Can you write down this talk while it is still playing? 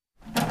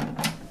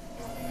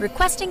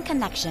Requesting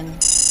connection.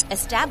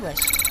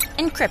 Established.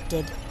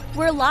 Encrypted.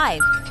 We're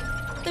live.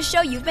 The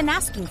show you've been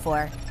asking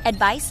for.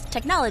 Advice,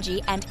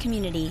 technology, and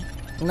community.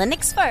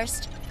 Linux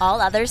first, all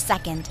others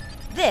second.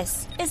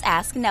 This is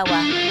Ask Noah.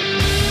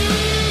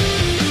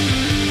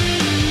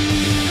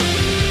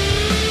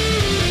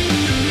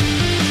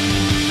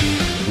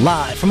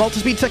 Live from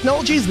Altispeed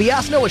Technologies, the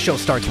Ask Noah show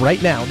starts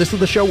right now. This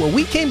is the show where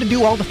we came to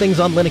do all the things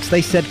on Linux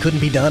they said couldn't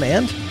be done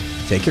and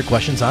take your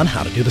questions on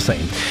how to do the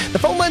same. The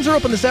phone lines are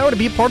open this hour. To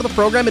be a part of the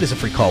program, it is a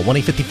free call,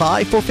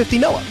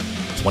 1-855-450-NOAH.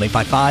 It's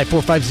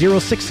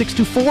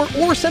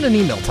 1-855-450-6624, or send an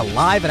email to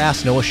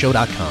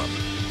live@asknoahshow.com.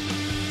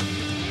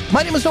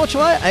 My name is Noah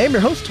Chalaya. I am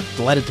your host.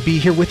 Delighted to be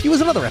here with you as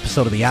another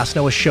episode of the Ask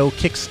Noah show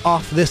kicks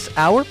off this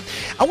hour.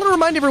 I want to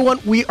remind everyone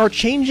we are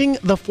changing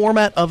the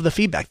format of the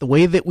feedback, the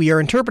way that we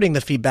are interpreting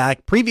the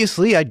feedback.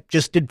 Previously, I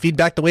just did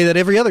feedback the way that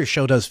every other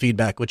show does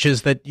feedback, which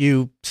is that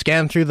you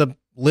scan through the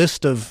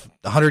list of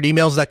 100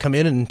 emails that come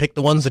in and pick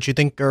the ones that you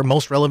think are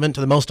most relevant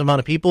to the most amount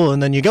of people,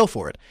 and then you go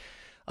for it.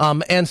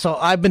 And so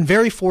I've been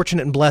very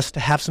fortunate and blessed to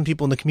have some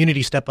people in the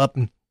community step up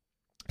and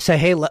say,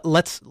 hey,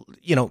 let's,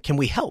 can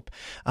we help?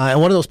 And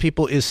one of those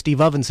people is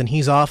Steve Ovens, and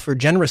he's offered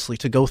generously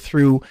to go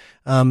through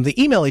the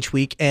email each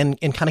week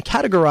and kind of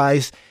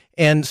categorize.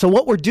 And so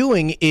what we're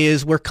doing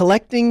is we're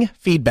collecting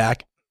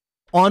feedback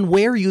on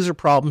where user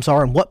problems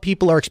are and what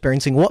people are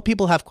experiencing, what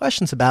people have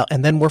questions about,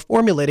 and then we're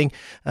formulating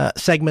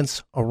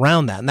segments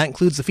around that. And that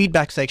includes the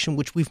feedback section,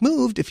 which we've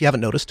moved, if you haven't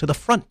noticed, to the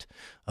front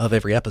of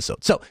every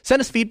episode. So send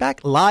us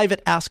feedback live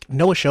at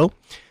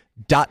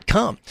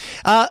asknoahshow.com.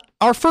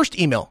 Our first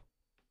email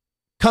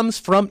comes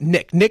from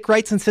Nick. Nick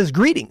writes and says,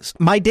 greetings.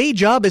 My day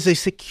job is a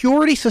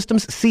security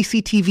systems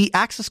CCTV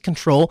access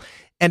control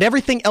and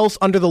everything else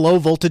under the low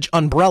voltage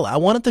umbrella. I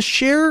wanted to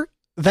share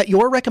that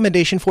your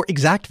recommendation for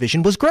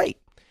XactVision was great.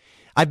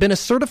 I've been a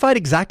certified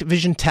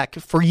XactVision tech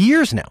for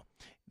years now.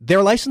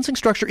 Their licensing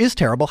structure is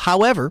terrible,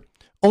 however,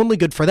 only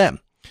good for them.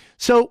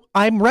 So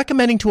I'm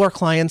recommending to our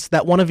clients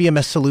that want a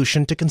VMS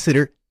solution to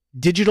consider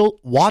Digital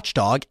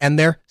Watchdog and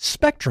their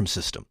Spectrum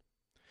system.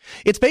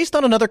 It's based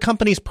on another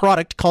company's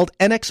product called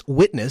NX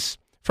Witness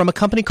from a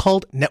company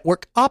called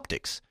Network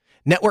Optics.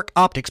 Network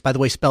Optics, by the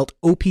way, spelled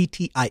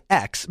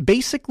OPTIX,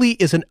 basically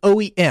is an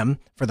OEM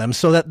for them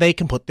so that they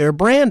can put their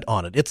brand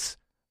on it. It's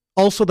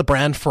also the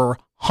brand for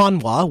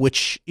Hanwha,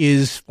 which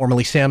is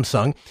formerly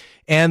Samsung,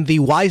 and the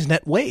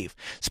WiseNet Wave.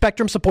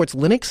 Spectrum supports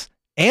Linux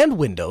and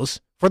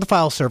Windows for the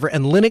file server,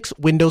 and Linux,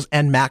 Windows,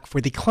 and Mac for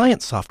the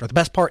client software. The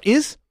best part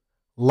is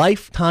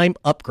lifetime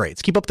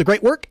upgrades. Keep up the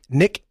great work,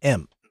 Nick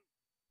M.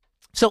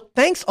 So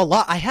thanks a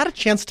lot. I had a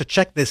chance to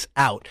check this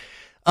out.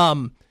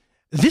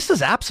 This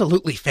is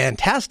absolutely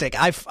fantastic.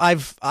 I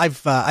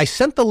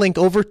sent the link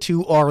over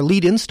to our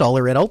lead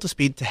installer at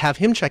Altispeed to have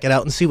him check it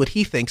out and see what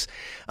he thinks.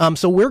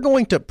 So we're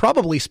going to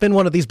probably spin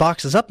one of these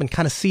boxes up and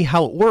kind of see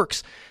how it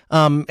works,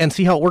 and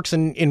see how it works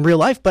in real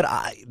life. But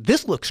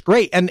this looks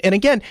great. And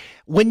again,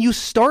 when you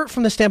start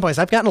from the standpoint,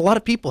 I've gotten a lot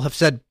of people have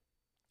said,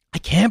 I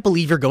can't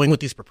believe you're going with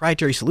these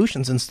proprietary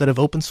solutions instead of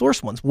open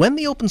source ones. When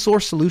the open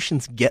source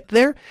solutions get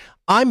there,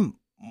 I'm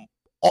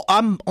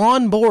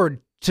on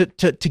board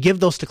to give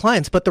those to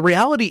clients. But the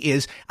reality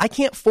is I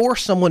can't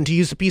force someone to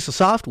use a piece of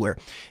software.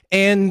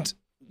 And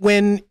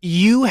when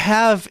you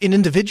have an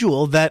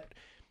individual that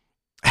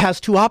has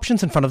two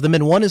options in front of them,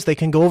 and one is they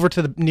can go over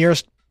to the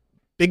nearest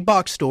big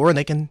box store and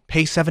they can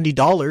pay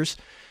 $70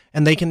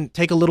 and they can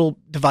take a little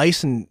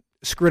device and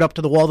screw it up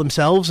to the wall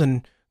themselves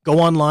and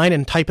go online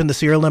and type in the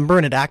serial number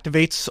and it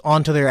activates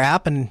onto their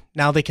app and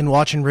now they can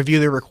watch and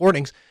review their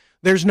recordings.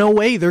 There's no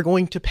way they're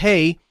going to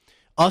pay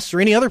us or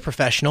any other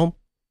professional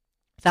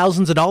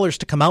thousands of dollars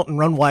to come out and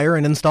run wire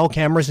and install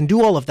cameras and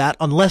do all of that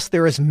unless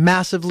there is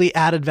massively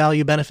added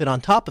value benefit on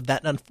top of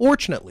that. And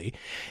unfortunately,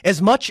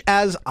 as much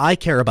as I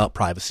care about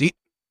privacy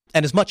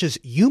and as much as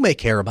you may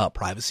care about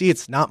privacy,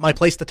 it's not my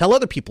place to tell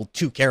other people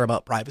to care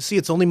about privacy.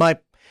 It's only my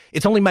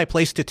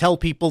place to tell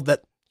people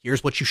that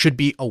here's what you should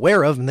be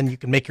aware of, and then you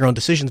can make your own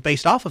decisions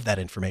based off of that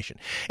information.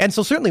 And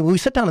so certainly when we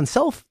sit down and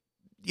sell,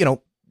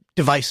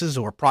 devices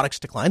or products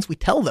to clients, we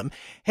tell them,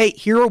 hey,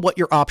 here are what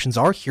your options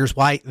are. Here's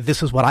why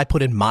this is what I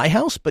put in my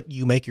house, but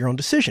you make your own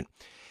decision.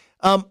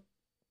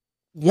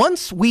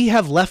 Once we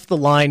have left the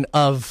line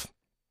of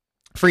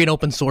free and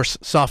open source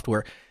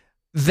software,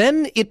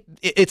 then it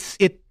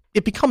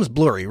becomes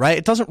blurry, right?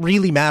 It doesn't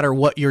really matter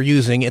what you're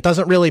using. It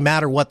doesn't really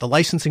matter what the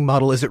licensing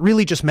model is. It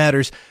really just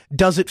matters,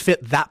 does it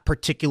fit that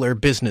particular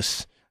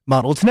business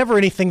model? It's never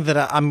anything that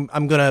I'm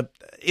going to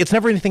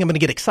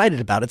get excited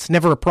about. It's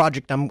never a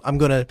project I'm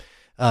going to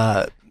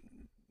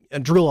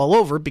drill all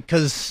over,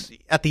 because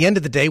at the end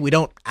of the day, we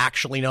don't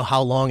actually know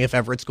how long, if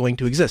ever, it's going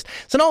to exist.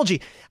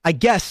 Synology, I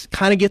guess,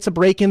 kind of gets a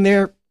break in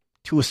there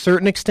to a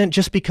certain extent,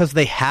 just because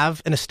they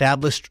have an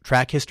established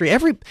track history. I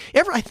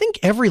think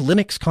every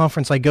Linux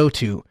conference I go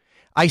to,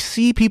 I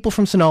see people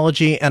from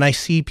Synology and I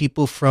see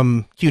people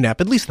from QNAP,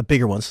 at least the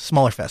bigger ones,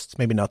 smaller fests,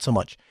 maybe not so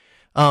much.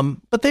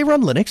 But they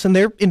run Linux and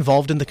they're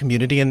involved in the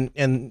community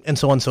and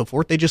so on and so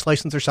forth. They just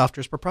license their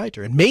software as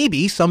proprietary. And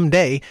maybe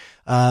someday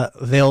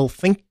they'll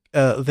think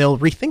they'll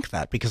rethink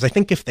that, because I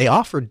think if they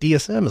offered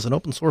DSM as an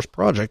open source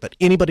project that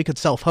anybody could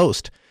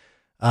self-host,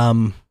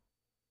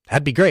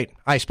 that'd be great.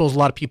 I suppose a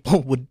lot of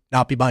people would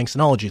not be buying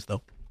Synologies,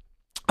 though.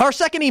 Our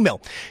second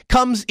email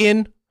comes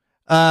in.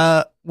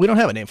 We don't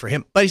have a name for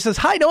him, but he says,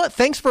 "Hi, Noah.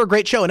 Thanks for a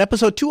great show. In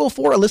episode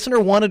 204, a listener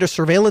wanted a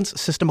surveillance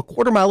system a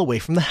quarter mile away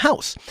from the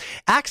house.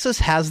 Axis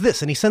has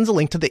this," and he sends a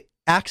link to the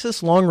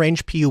Axis Long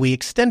Range PoE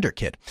Extender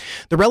Kit.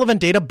 The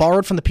relevant data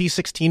borrowed from the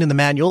P16 in the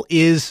manual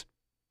is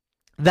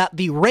that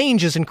the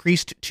range is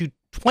increased to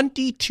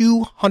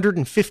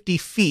 2,250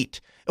 feet.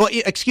 Well,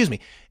 excuse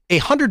me. A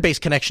 100 base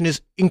connection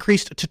is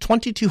increased to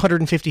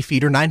 2,250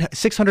 feet, or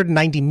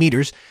 690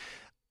 meters.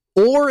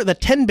 Or the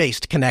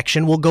 10-based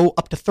connection will go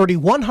up to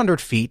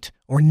 3,100 feet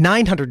or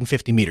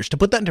 950 meters. To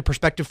put that into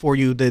perspective for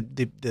you,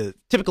 the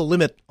typical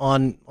limit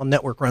on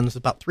network runs is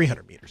about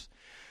 300 meters.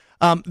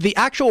 The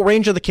actual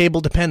range of the cable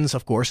depends,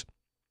 of course.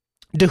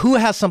 Dahua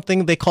has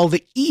something they call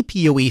the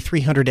ePoE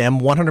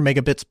 300M, 100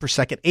 megabits per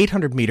second,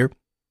 800 meter.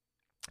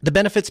 The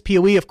benefits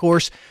PoE, of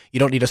course,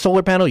 you don't need a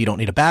solar panel, you don't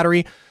need a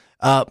battery.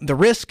 The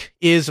risk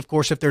is, of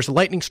course, if there's a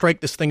lightning strike,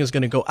 this thing is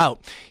going to go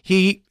out.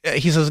 He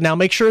says, now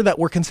make sure that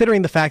we're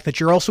considering the fact that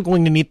you're also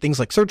going to need things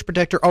like surge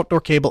protector, outdoor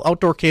cable.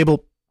 Outdoor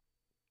cable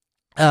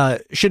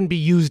shouldn't be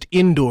used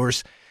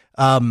indoors.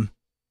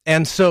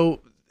 And so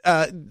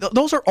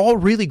those are all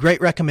really great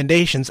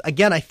recommendations.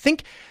 Again, I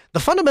think the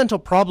fundamental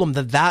problem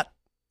that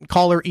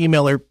caller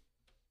emailer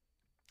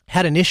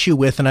had an issue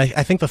with, and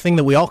I think the thing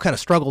that we all kind of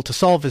struggle to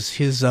solve is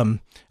his, I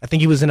think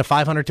he was in a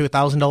 $500 to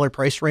 $1,000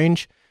 price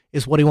range.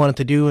 Is what he wanted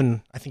to do,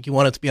 and I think he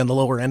wanted to be on the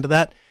lower end of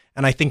that,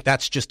 and I think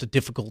that's just a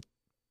difficult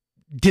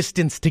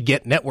distance to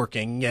get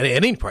networking at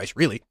any price,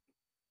 really.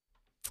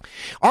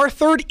 Our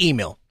third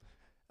email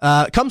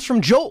comes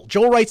from Joel.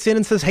 Joel writes in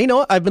and says, "Hey,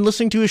 Noah, I've been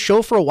listening to his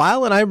show for a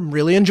while, and I'm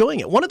really enjoying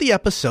it. One of the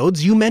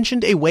episodes, you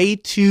mentioned a way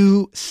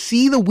to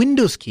see the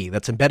Windows key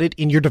that's embedded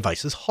in your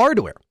device's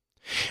hardware.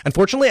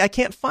 Unfortunately, I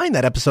can't find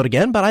that episode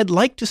again, but I'd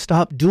like to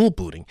stop dual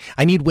booting.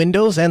 I need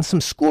Windows and some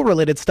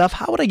school-related stuff.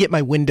 How would I get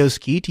my Windows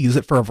key to use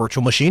it for a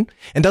virtual machine?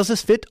 And does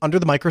this fit under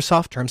the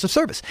Microsoft Terms of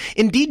Service?"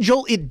 Indeed,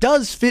 Joel, it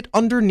does fit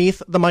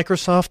underneath the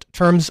Microsoft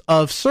Terms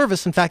of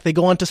Service. In fact, they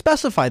go on to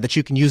specify that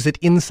you can use it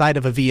inside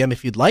of a VM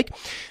if you'd like.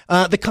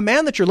 The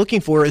command that you're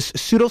looking for is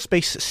sudo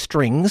space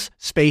strings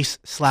space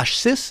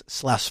 /sys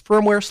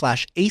 /firmware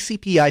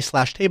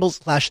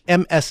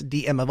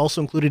 /ACPI/tables/MSDM. I've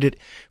also included it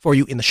for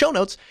you in the show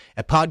notes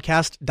at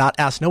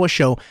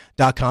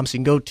podcast.asknoahshow.com. So you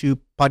can go to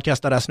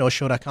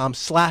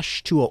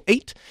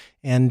podcast.asknoahshow.com/208,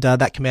 and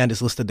that command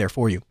is listed there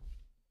for you.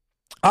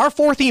 Our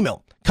fourth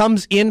email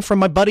comes in from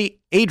my buddy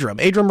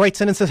Adram. Adram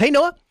writes in and says, "Hey,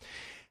 Noah,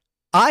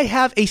 I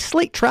have a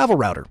Slate travel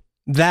router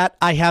that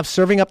I have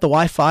serving up the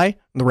Wi-Fi,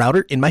 the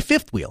router, in my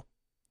fifth wheel.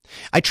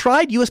 I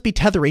tried USB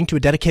tethering to a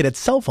dedicated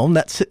cell phone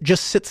that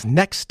just sits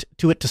next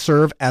to it to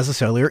serve as a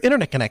cellular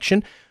internet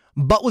connection,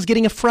 but was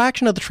getting a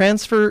fraction of the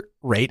transfer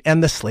rate,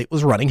 and the Slate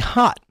was running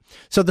hot.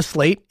 So the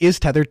Slate is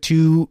tethered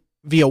to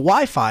via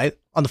Wi-Fi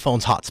on the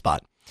phone's hotspot.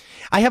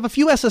 I have a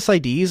few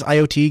SSIDs,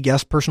 IoT,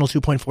 guest, personal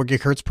 2.4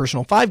 gigahertz,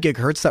 personal 5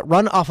 gigahertz that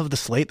run off of the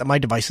Slate that my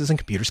devices and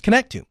computers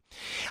connect to.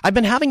 I've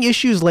been having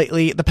issues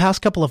lately the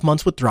past couple of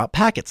months with drop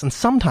packets, and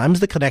sometimes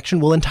the connection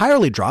will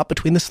entirely drop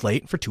between the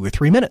Slate for 2 or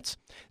 3 minutes.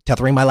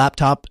 Tethering my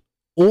laptop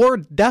or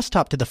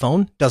desktop to the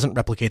phone doesn't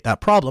replicate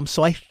that problem,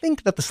 so I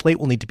think that the Slate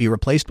will need to be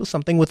replaced with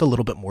something with a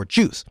little bit more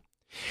juice.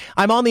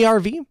 I'm on the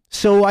RV,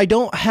 so I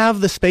don't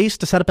have the space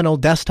to set up an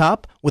old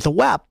desktop with a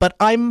WAP, but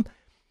I'm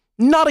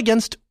not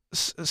against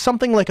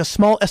something like a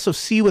small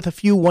SoC with a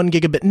few 1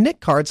 gigabit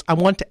NIC cards. I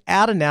want to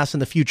add a NAS in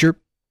the future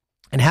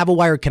and have a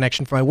wired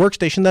connection for my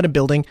workstation that I'm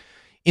building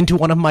into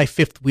one of my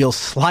fifth wheel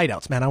slide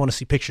outs. Man, I want to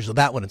see pictures of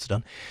that when it's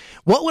done.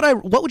 What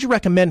would you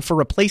recommend for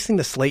replacing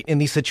the Slate in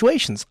these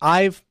situations?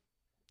 I've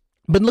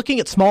been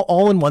looking at small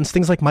all-in-ones,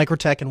 things like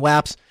Microtech and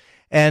WAPs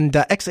and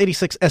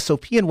x86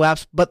 SOP and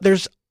WAPs, but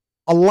there's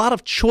a lot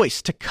of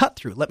choice to cut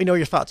through. Let me know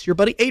your thoughts. Your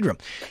buddy Adram.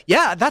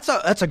 Yeah, that's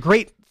a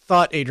great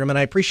thought, Adram, and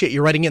I appreciate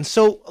you writing in.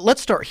 So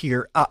let's start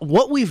here.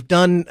 What we've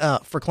done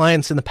for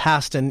clients in the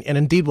past, and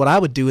indeed what I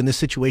would do in this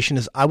situation,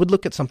 is I would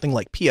look at something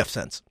like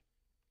pfSense.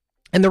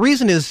 And the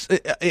reason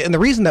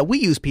that we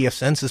use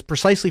pfSense is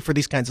precisely for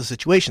these kinds of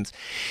situations.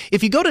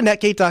 If you go to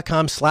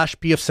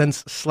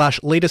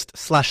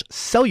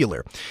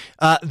netgate.com/pfSense/latest/cellular,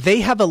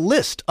 they have a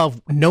list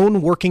of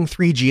known working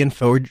 3G and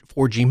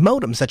 4G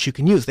modems that you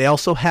can use. They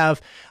also have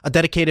a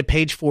dedicated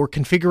page for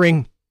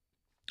configuring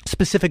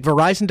specific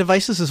Verizon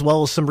devices, as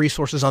well as some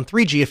resources on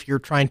 3G if you're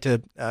trying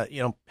to,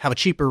 have a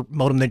cheaper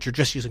modem that you're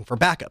just using for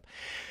backup.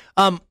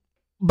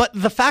 But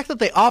the fact that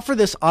they offer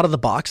this out of the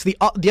box, the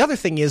other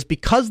thing is,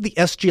 because the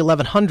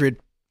SG1100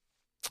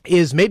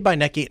 is made by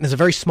Netgate and is a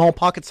very small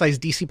pocket-sized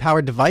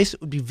DC-powered device,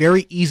 it would be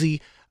very easy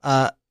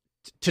to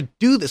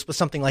do this with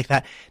something like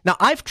that. Now,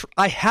 I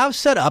have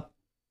set up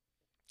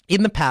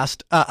in the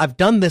past, I've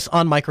done this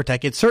on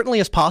Microtech. It certainly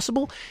is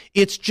possible.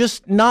 It's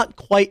just not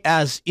quite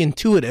as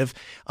intuitive.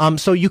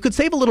 So you could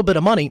save a little bit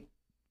of money.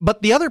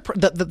 But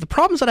the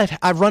problems that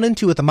I've run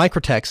into with the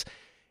Microtechs,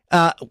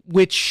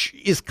 which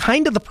is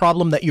kind of the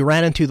problem that you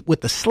ran into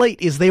with the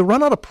Slate, is they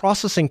run out of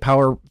processing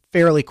power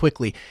fairly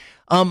quickly.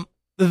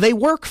 They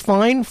work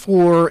fine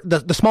for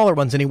the smaller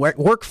ones anyway,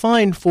 work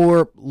fine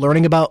for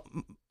learning about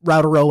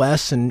router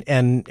OS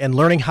and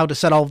learning how to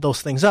set all of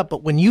those things up.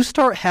 But when you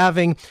start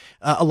having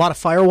a lot of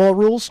firewall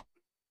rules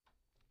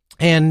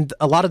and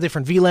a lot of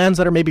different VLANs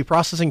that are maybe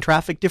processing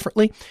traffic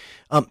differently,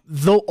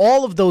 though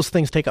all of those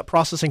things take up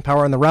processing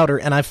power in the router,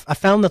 and I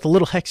found that the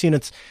little hex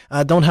units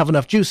don't have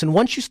enough juice. And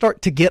once you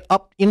start to get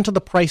up into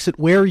the price at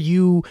where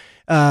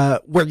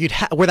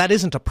that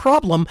isn't a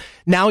problem,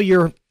 now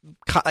you're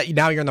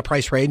in the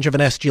price range of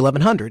an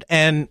SG1100,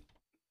 and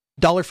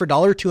dollar for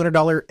dollar,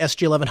 $200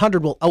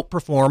 SG1100 will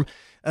outperform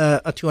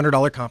a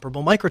 $200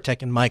 comparable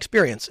Microtech in my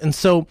experience. And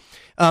so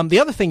the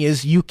other thing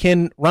is you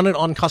can run it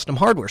on custom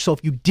hardware. So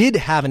if you did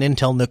have an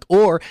Intel NUC,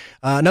 or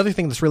another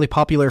thing that's really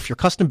popular if you're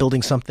custom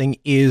building something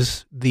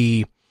is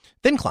the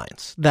thin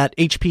clients that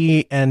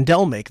HP and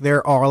Dell make.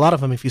 There are a lot of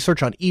them. If you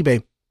search on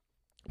eBay,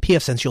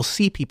 pfSense, you'll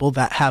see people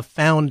that have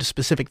found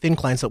specific thin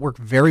clients that work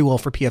very well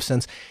for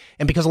pfSense.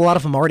 And because a lot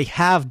of them already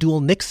have dual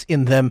NICs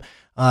in them,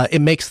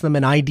 it makes them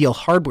an ideal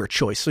hardware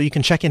choice. So you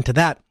can check into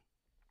that.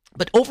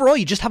 But overall,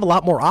 you just have a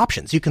lot more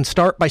options. You can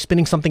start by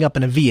spinning something up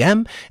in a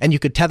VM, and you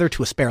could tether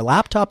to a spare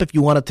laptop if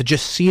you wanted to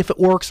just see if it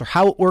works or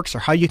how it works or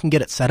how you can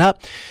get it set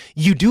up.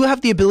 You do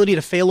have the ability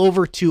to fail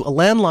over to a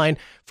landline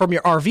from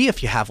your RV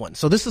if you have one.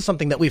 So this is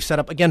something that we've set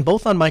up, again,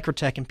 both on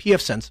Microtech and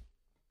pfSense.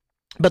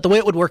 But the way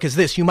it would work is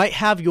this. You might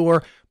have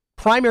your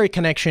primary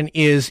connection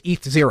is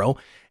ETH0,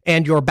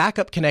 and your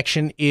backup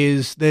connection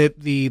is the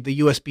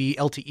USB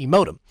LTE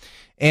modem.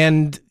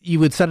 And you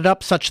would set it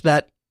up such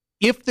that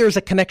if there's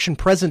a connection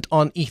present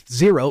on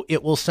ETH0,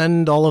 it will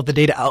send all of the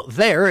data out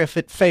there. If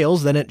it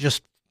fails, then it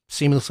just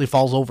seamlessly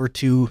falls over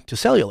to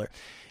cellular.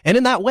 And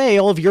in that way,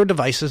 all of your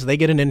devices, they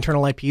get an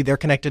internal IP. They're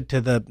connected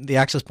to the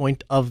access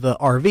point of the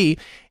RV.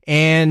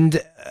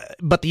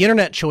 But the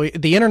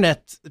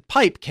internet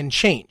pipe can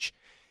change.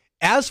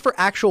 As for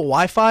actual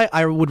Wi-Fi,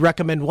 I would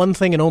recommend one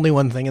thing and only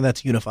one thing, and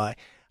that's UniFi.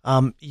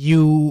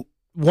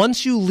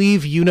 Once you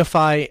leave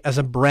UniFi as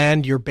a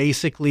brand, you're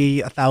basically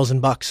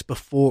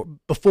 $1,000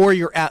 before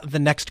you're at the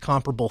next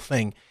comparable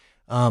thing.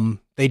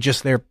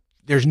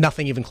 There's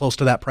nothing even close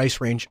to that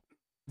price range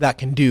that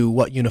can do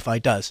what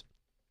UniFi does.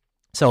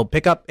 So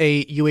pick up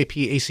a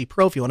UAP AC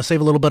Pro if you want to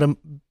save a little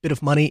bit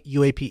of money.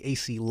 UAP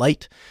AC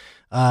Lite,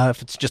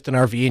 if it's just an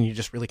RV and you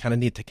just really kind of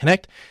need to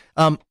connect.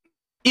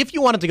 If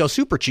you wanted to go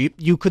super cheap,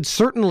 you could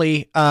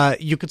certainly buy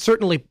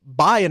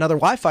another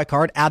Wi-Fi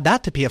card, add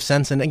that to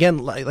pfSense, and again,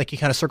 like you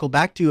kind of circled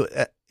back to,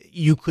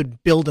 you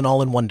could build an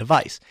all-in-one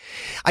device.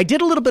 I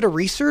did a little bit of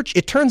research.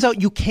 It turns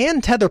out you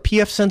can tether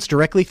pfSense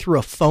directly through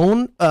a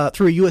phone,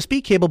 through a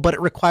USB cable, but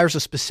it requires a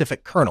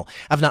specific kernel.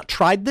 I've not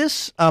tried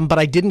this, but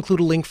I did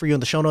include a link for you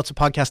in the show notes at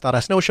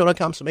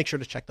podcast.asknoahshow.com, so make sure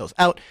to check those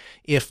out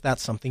if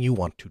that's something you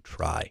want to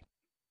try.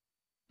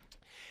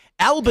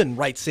 Albin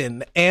writes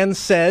in and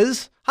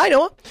says, "Hi,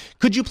 Noah.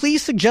 Could you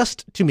please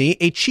suggest to me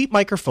a cheap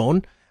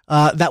microphone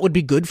that would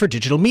be good for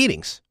digital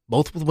meetings,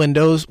 both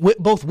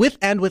with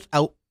and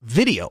without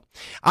video?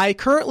 I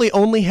currently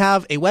only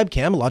have a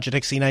webcam,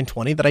 Logitech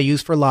C920, that I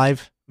use for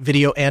live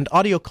video and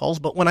audio calls,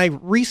 but when I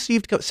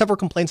received several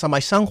complaints on my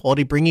sound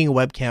quality, bringing a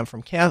webcam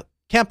from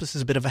campus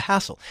is a bit of a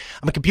hassle.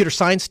 I'm a computer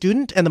science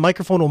student, and the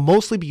microphone will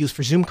mostly be used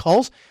for Zoom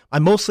calls.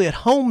 I'm mostly at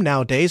home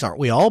nowadays, aren't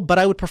we all? But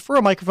I would prefer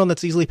a microphone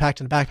that's easily packed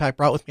in a backpack,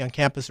 brought with me on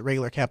campus at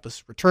regular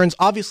campus returns,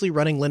 obviously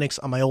running Linux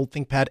on my old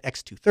ThinkPad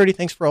X230.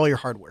 Thanks for all your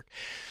hard work."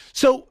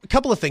 So a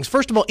couple of things.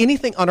 First of all,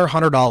 anything under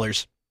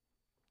 $100,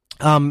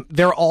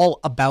 they're all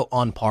about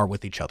on par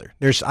with each other.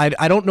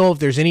 I don't know if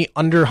there's any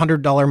under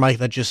 $100 mic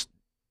that just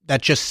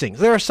sings.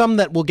 There are some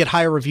that will get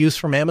higher reviews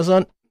from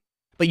Amazon,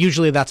 but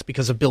usually that's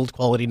because of build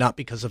quality, not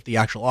because of the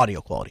actual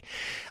audio quality.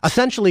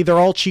 Essentially, they're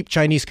all cheap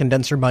Chinese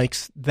condenser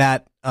mics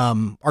that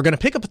are going to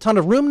pick up a ton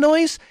of room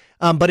noise,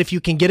 but if you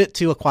can get it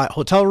to a quiet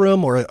hotel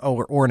room or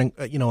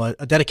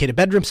a dedicated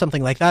bedroom,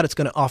 something like that, it's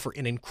going to offer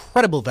an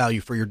incredible value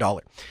for your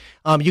dollar.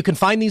 You can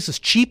find these as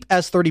cheap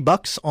as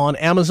 $30 on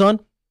Amazon,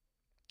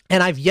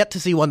 and I've yet to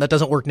see one that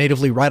doesn't work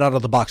natively right out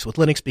of the box with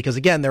Linux because,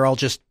 again, they're all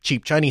just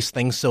cheap Chinese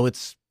things, so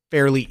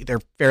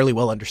they're fairly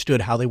well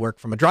understood how they work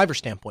from a driver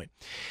standpoint.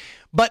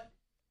 But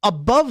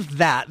above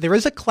that, there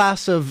is a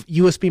class of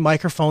USB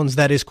microphones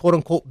that is quote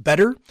unquote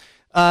better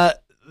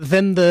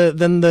than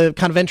the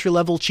kind of entry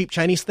level cheap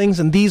Chinese things,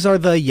 and these are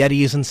the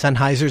Yetis and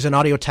Sennheisers and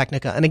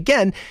Audio-Technica. And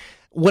again,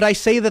 would I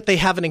say that they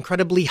have an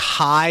incredibly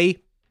high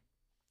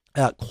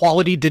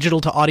quality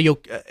digital to audio,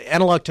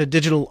 analog to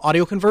digital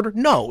audio converter?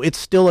 No, it's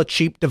still a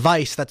cheap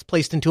device that's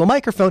placed into a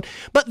microphone.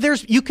 But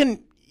you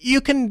can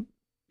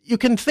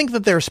think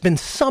that there's been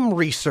some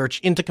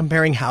research into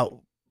comparing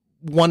how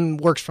one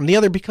works from the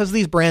other because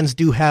these brands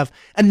do have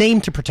a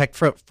name to protect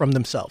from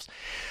themselves.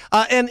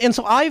 And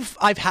so I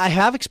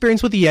have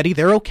experience with the Yeti.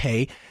 They're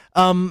okay.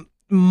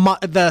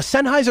 The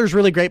Sennheiser is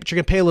really great, but you're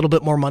going to pay a little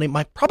bit more money.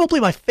 Probably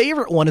my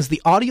favorite one is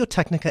the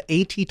Audio-Technica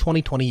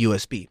AT2020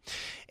 USB.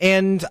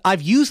 And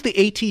I've used the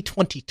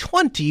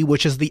AT2020,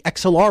 which is the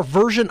XLR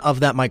version of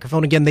that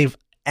microphone. Again, they've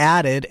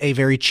added a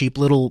very cheap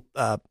little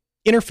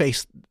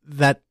interface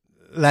that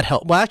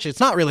helped. Well, actually, it's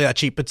not really that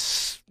cheap.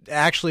 It's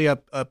actually a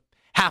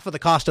half of the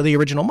cost of the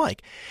original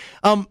mic.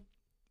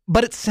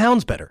 But it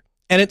sounds better.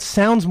 And it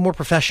sounds more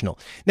professional.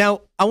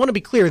 Now, I want to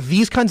be clear.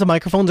 These kinds of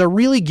microphones are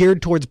really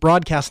geared towards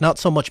broadcast, not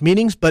so much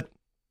meetings. But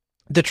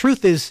the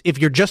truth is, if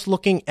you're just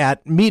looking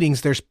at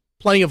meetings, there's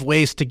plenty of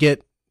ways to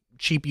get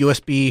cheap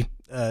USB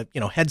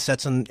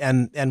headsets, and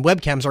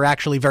webcams are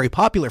actually very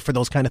popular for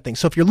those kind of things.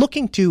 So if you're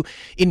looking to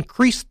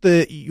increase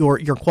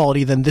your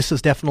quality, then this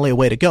is definitely a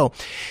way to go.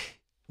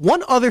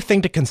 One other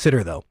thing to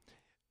consider, though,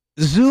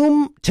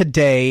 Zoom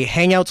today,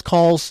 Hangouts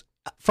calls,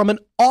 from an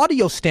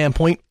audio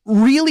standpoint,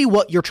 really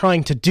what we are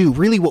trying to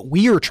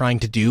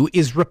do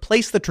is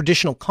replace the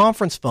traditional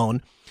conference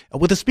phone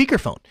with a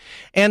speakerphone.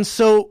 And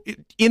so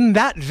in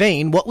that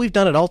vein, what we've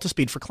done at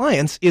Altispeed for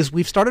clients is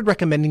we've started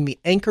recommending the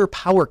Anker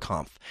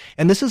PowerConf.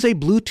 And this is a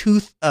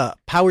Bluetooth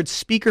powered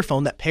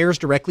speakerphone that pairs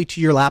directly to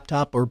your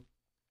laptop or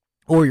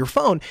your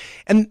phone.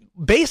 And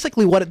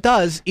basically what it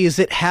does is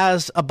it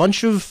has a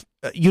bunch of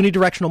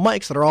unidirectional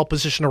mics that are all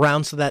positioned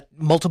around so that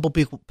multiple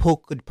people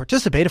could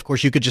participate. Of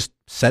course, you could just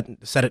set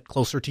it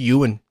closer to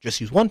you and just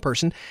use one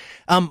person.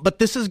 But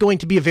this is going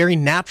to be a very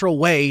natural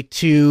way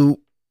to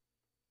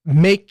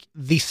make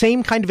the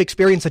same kind of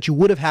experience that you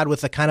would have had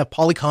with a kind of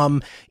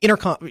Polycom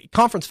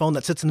conference phone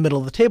that sits in the middle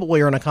of the table while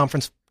you're on a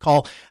conference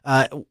call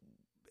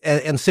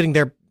and sitting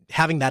there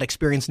having that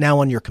experience now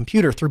on your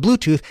computer through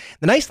Bluetooth.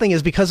 The nice thing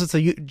is, because it's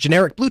a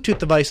generic Bluetooth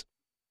device,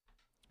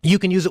 you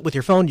can use it with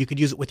your phone, you could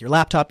use it with your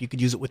laptop, you could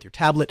use it with your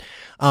tablet.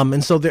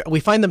 And so we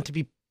find them to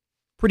be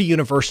pretty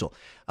universal.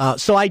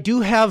 So I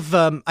do have,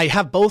 I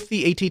have both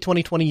the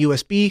AT2020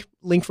 USB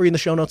link for you in the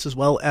show notes, as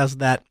well as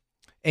that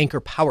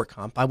Anker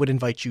PowerConf. I would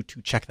invite you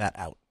to check that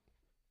out.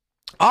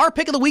 Our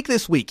pick of the week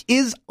this week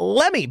is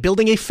Lemmy,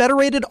 building a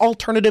federated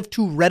alternative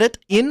to Reddit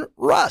in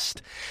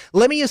Rust.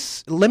 Lemmy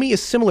is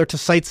similar to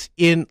sites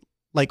in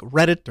like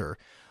Reddit or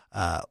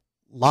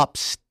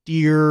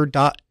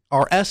Lobster.rs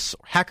or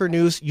Hacker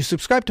News. You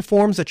subscribe to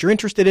forums that you're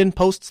interested in,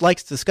 posts,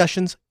 likes,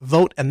 discussions,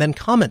 vote, and then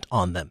comment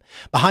on them.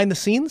 Behind the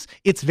scenes,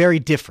 it's very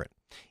different.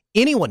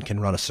 Anyone can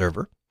run a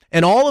server,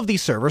 and all of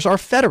these servers are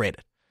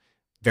federated,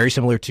 very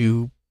similar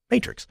to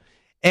Matrix.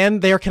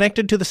 And they are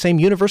connected to the same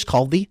universe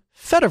called the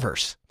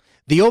Fediverse.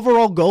 The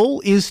overall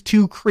goal is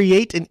to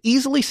create an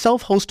easily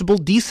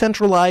self-hostable,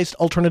 decentralized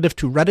alternative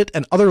to Reddit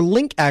and other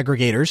link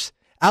aggregators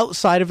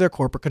outside of their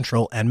corporate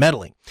control and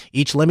meddling.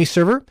 Each Lemmy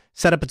server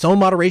set up its own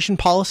moderation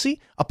policy,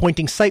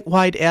 appointing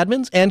site-wide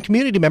admins and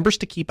community members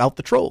to keep out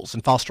the trolls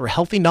and foster a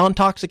healthy,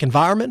 non-toxic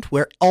environment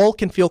where all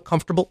can feel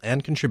comfortable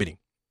and contributing.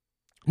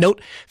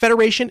 Note,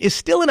 Federation is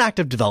still in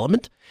active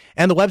development,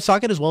 and the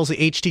WebSocket as well as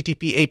the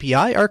HTTP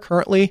API are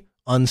currently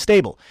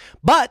unstable.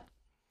 But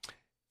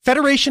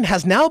Federation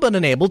has now been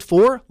enabled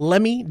for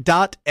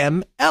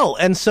Lemmy.ml.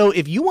 And so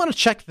if you want to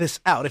check this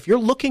out, if you're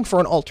looking for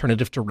an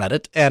alternative to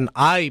Reddit, and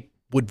I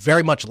would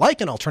very much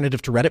like an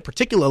alternative to Reddit,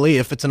 particularly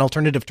if it's an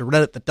alternative to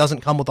Reddit that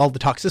doesn't come with all the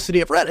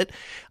toxicity of Reddit,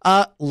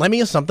 Lemmy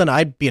is something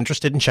I'd be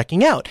interested in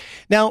checking out.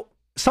 Now,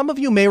 some of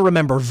you may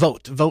remember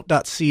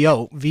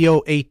vote.co,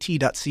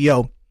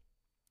 VOAT.co,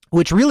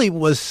 which really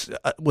was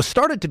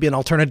started to be an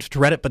alternative to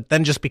Reddit, but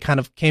then just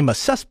became a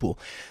cesspool.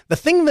 The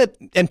thing that,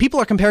 and people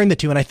are comparing the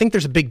two, and I think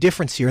there's a big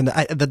difference here, and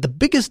the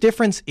biggest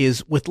difference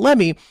is with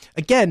Lemmy,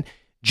 again,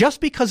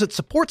 just because it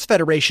supports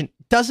federation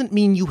doesn't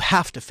mean you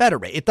have to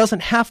federate. It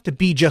doesn't have to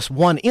be just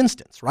one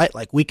instance, right?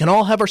 Like, we can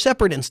all have our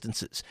separate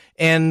instances,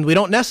 and we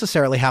don't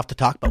necessarily have to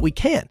talk, but we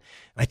can. And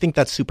I think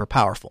that's super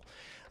powerful.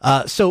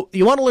 So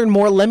you want to learn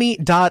more,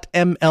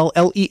 Lemmy.ml,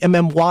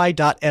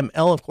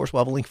 Lemmy.ml. Of course, we'll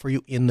have a link for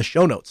you in the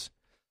show notes.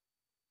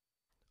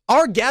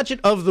 Our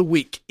gadget of the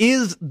week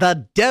is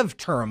the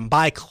DevTerm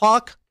by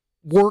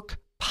Clockwork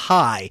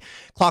Pi,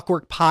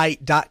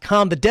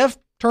 clockworkpi.com. The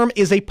DevTerm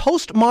is a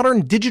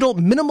postmodern digital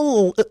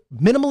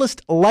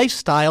minimalist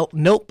lifestyle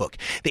notebook.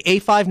 The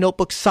A5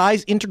 notebook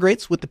size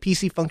integrates with the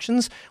PC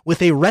functions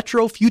with a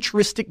retro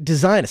futuristic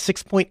design, a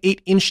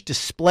 6.8-inch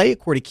display, a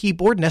QWERTY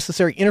keyboard,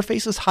 necessary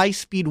interfaces,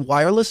 high-speed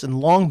wireless, and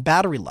long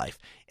battery life.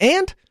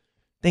 And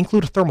they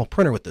include a thermal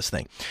printer with this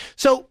thing.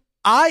 So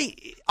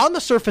on the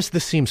surface,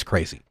 this seems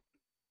crazy.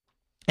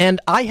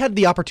 And I had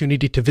the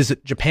opportunity to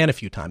visit Japan a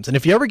few times. And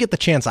if you ever get the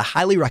chance, I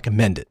highly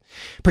recommend it,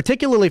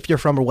 particularly if you're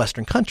from a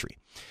Western country,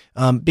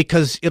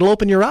 because it'll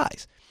open your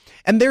eyes.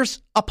 And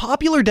there's a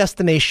popular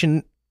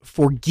destination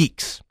for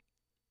geeks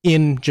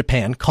in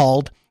Japan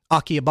called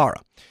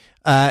Akihabara.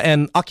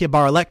 And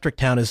Akihabara Electric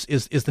Town is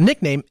the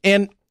nickname.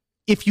 And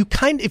if you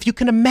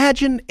can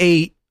imagine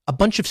a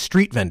bunch of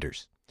street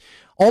vendors,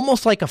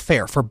 almost like a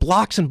fair for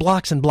blocks and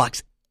blocks and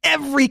blocks,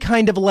 every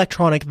kind of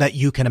electronic that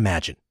you can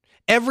imagine.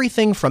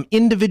 Everything from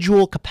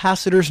individual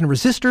capacitors and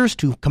resistors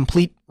to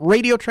complete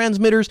radio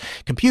transmitters,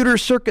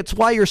 computers, circuits,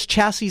 wires,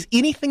 chassis,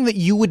 anything that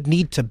you would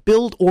need to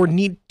build or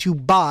need to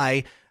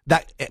buy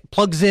that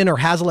plugs in or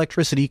has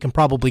electricity, you can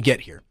probably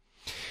get here.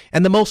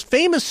 And the most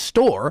famous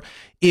store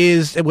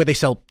is where they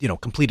sell,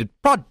 completed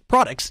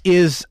products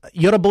is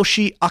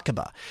Yoroboshi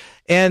Akaba.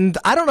 And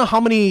I don't know how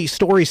many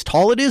stories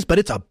tall it is, but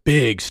it's a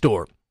big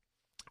store.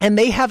 And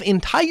they have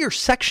entire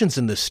sections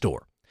in this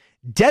store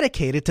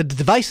dedicated to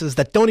devices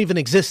that don't even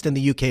exist in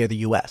the UK or the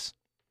US.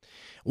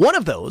 One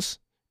of those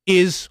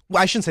is,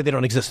 I shouldn't say they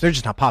don't exist, they're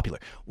just not popular.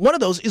 One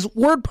of those is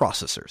word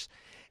processors.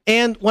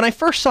 And when I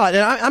first saw it,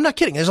 and I'm not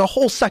kidding, there's a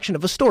whole section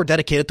of a store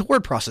dedicated to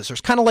word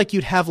processors, kind of like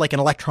you'd have like an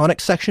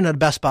electronics section at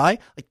Best Buy.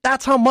 Like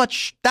that's how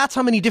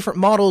many different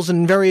models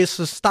and various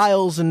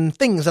styles and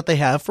things that they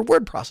have for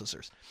word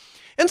processors.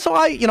 And so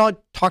I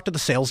talked to the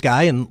sales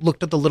guy and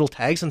looked at the little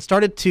tags and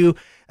started to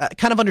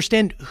kind of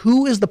understand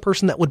who is the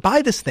person that would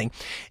buy this thing.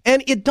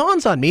 And it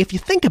dawns on me, if you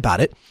think about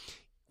it,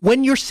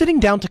 when you're sitting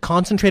down to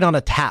concentrate on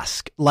a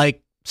task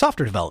like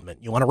software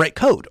development, you want to write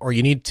code, or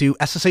you need to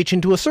SSH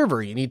into a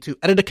server, you need to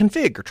edit a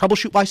config, or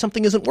troubleshoot why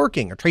something isn't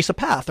working, or trace a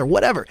path, or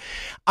whatever.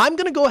 I'm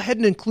going to go ahead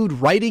and include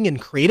writing and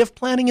creative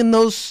planning in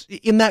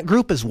that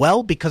group as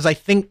well, because I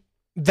think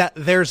that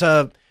there's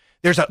a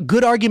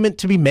good argument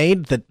to be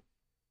made that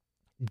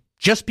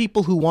just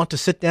people who want to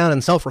sit down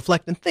and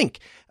self-reflect and think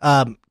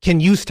can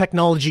use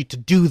technology to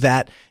do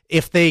that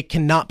if they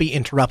cannot be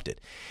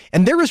interrupted.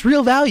 And there is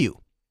real value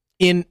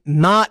in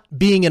not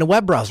being in a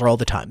web browser all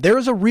the time. There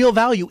is a real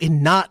value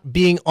in not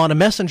being on a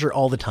messenger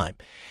all the time.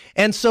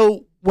 And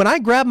so when I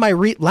grab my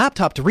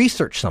laptop to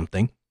research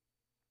something,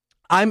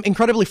 I'm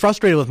incredibly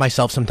frustrated with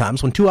myself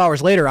sometimes when 2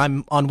 hours later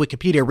I'm on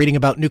Wikipedia reading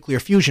about nuclear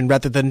fusion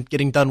rather than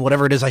getting done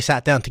whatever it is I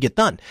sat down to get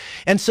done.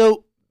 And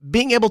so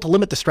being able to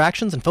limit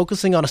distractions and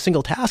focusing on a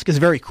single task is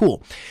very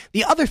cool.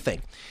 The other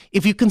thing,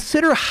 if you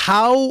consider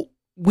how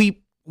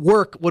we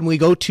work when we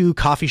go to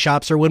coffee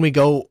shops or when we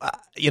go,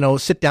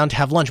 sit down to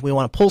have lunch, we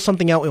want to pull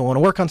something out, we want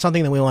to work on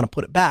something, then we want to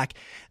put it back.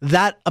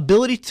 That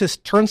ability to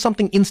turn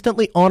something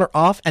instantly on or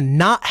off and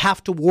not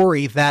have to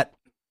worry that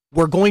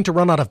we're going to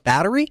run out of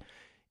battery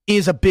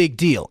is a big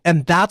deal.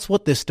 And that's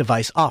what this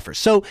device offers.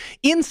 So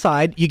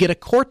inside, you get a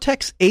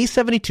Cortex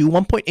A72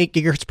 1.8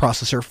 gigahertz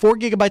processor, 4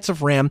 gigabytes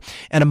of RAM,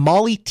 and a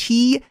Mali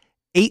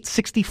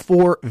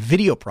T864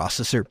 video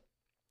processor.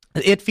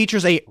 It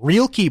features a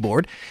real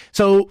keyboard,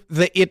 so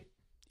it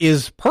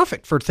is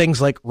perfect for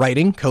things like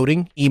writing,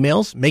 coding,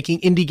 emails,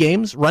 making indie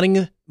games,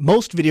 running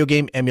most video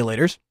game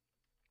emulators.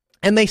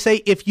 And they say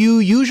if you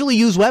usually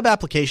use web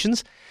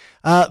applications,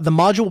 the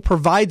module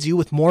provides you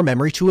with more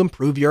memory to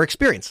improve your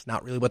experience.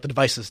 Not really what the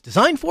device is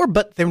designed for,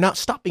 but they're not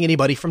stopping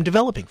anybody from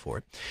developing for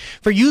it.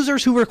 For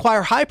users who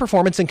require high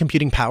performance and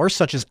computing power,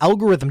 such as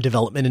algorithm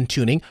development and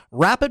tuning,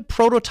 rapid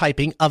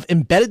prototyping of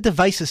embedded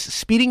devices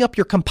speeding up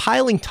your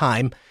compiling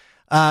time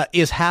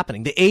is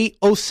happening. The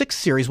A06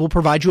 series will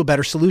provide you a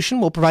better solution.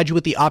 Will provide you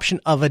with the option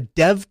of a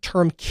dev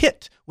term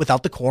kit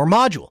without the core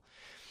module.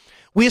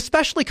 We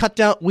specifically cut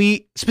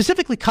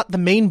the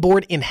main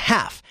board in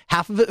half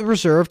of it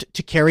reserved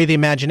to carry the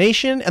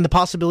imagination and the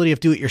possibility of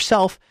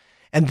do-it-yourself,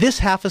 and this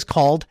half is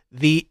called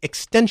the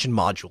extension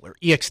module, or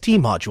EXT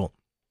module.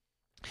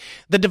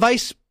 The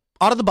device,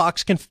 out of the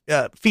box,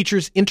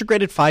 features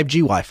integrated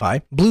 5G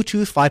Wi-Fi,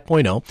 Bluetooth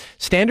 5.0,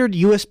 standard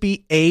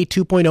USB-A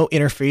 2.0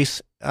 interface,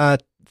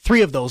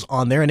 3 of those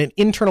on there, and an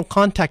internal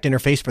contact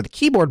interface for the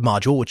keyboard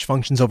module, which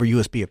functions over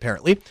USB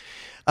apparently,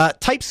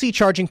 Type-C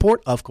charging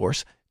port, of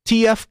course,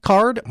 TF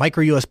card,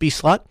 micro USB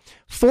slot,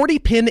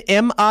 40-pin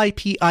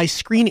MIPI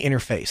screen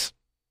interface,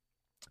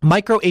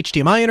 micro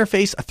HDMI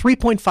interface, a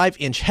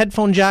 3.5-inch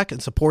headphone jack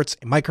and supports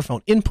a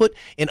microphone input,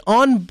 an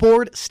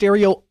onboard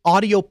stereo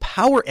audio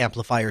power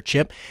amplifier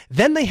chip.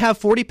 Then they have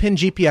 40-pin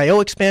GPIO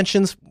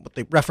expansions, what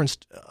they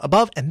referenced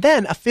above, and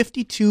then a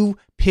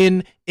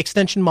 52-pin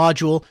extension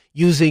module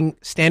using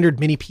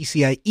standard mini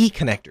PCIe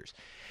connectors.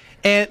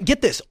 And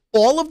get this,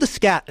 all of the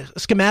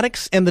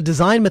schematics and the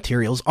design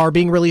materials are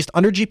being released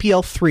under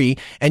GPL 3,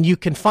 and you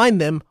can find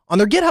them on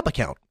their GitHub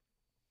account.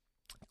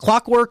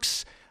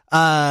 ClockWorks,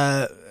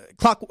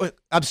 ClockPi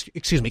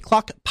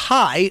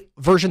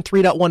version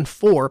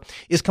 3.14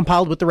 is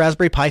compiled with the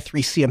Raspberry Pi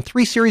 3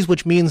 CM3 series,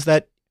 which means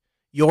that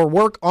your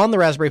work on the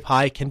Raspberry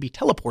Pi can be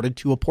teleported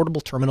to a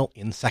portable terminal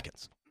in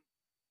seconds.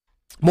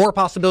 More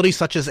possibilities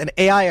such as an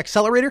AI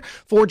accelerator,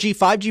 4G,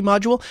 5G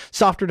module,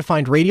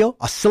 software-defined radio,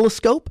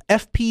 oscilloscope,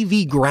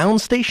 FPV ground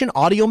station,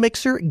 audio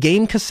mixer,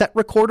 game cassette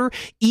recorder,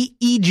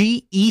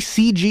 EEG,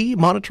 ECG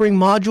monitoring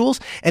modules,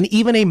 and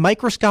even a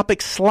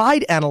microscopic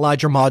slide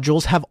analyzer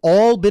modules have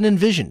all been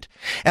envisioned.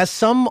 As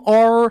some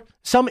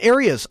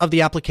areas of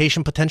the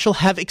application potential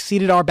have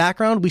exceeded our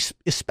background, we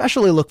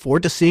especially look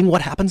forward to seeing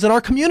what happens in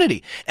our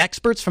community.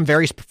 Experts from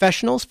various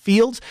professionals,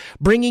 fields,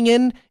 bringing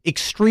in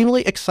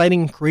extremely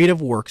exciting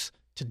creative works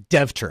to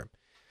DevTerm.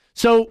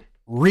 So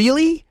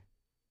really,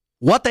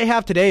 what they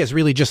have today is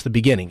really just the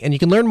beginning. And you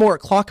can learn more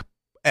at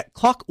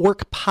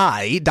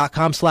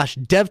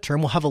clockworkpi.com/devterm.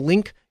 We'll have a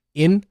link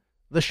in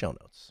the show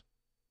notes.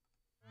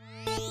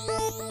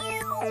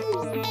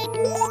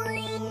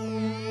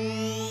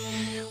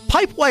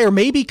 Pipewire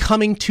may be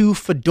coming to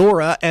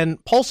Fedora,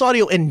 and Pulse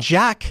Audio and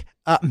Jack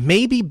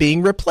may be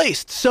being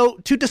replaced. So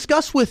to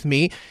discuss with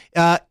me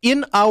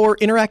in our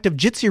interactive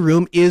Jitsi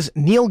room is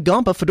Neil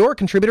Gompa, Fedora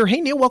contributor.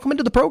 Hey, Neil, welcome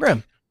into the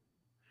program.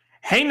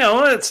 Hey,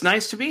 Noah, it's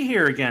nice to be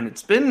here again.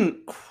 It's been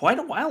quite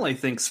a while, I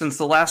think, since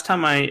the last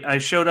time I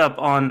showed up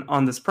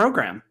on this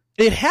program.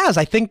 It has.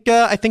 I think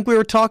we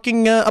were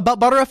talking about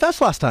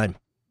ButterFS last time.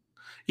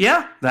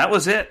 Yeah, that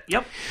was it.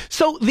 Yep.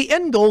 So the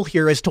end goal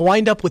here is to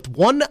wind up with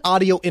one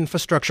audio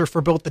infrastructure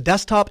for both the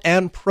desktop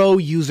and pro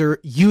user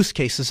use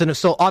cases. And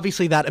so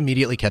obviously that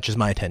immediately catches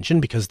my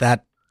attention because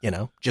that,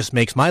 just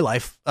makes my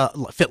life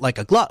fit like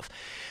a glove.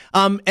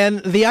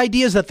 And the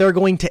idea is that they're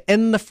going to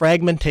end the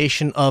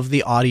fragmentation of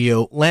the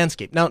audio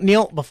landscape. Now,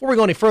 Neil, before we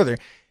go any further,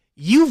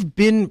 you've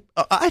been,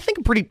 I think,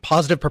 a pretty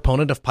positive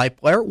proponent of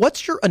Pipewire.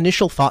 What's your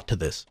initial thought to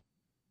this?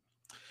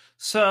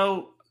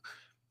 So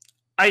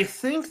I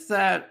think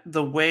that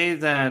the way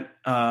that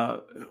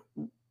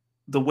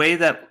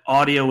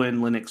audio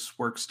in Linux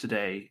works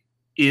today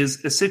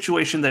is a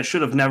situation that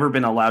should have never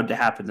been allowed to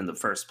happen in the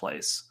first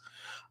place.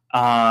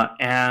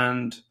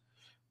 And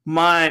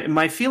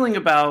my feeling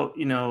about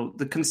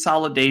the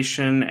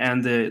consolidation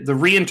and the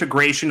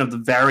reintegration of the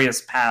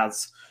various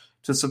paths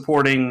to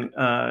supporting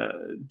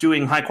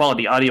doing high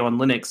quality audio on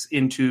Linux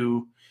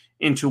into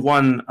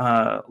one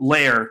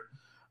layer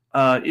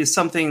is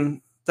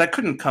something that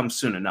couldn't come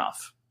soon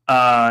enough.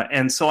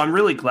 And so I'm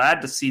really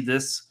glad to see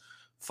this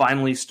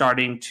finally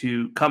starting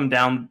to come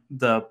down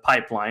the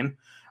pipeline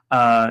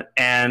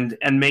and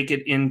make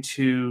it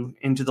into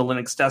the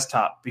Linux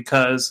desktop,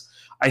 because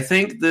I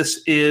think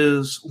this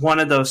is one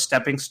of those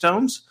stepping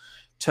stones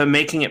to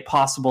making it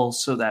possible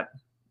so that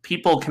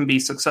people can be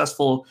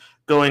successful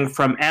going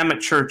from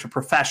amateur to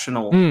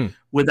professional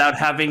without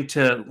having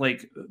to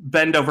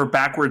bend over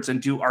backwards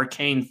and do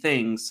arcane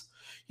things.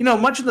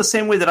 Much in the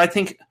same way that I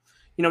think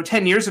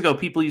 10 years ago,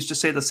 people used to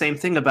say the same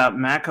thing about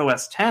Mac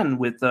OS X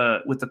with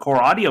the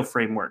Core Audio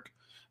framework.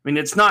 I mean,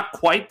 it's not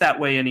quite that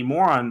way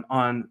anymore on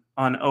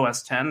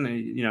OS X.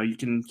 You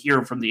can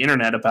hear from the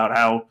internet about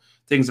how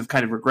things have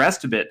kind of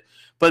regressed a bit.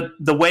 But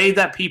the way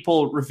that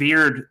people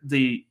revered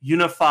the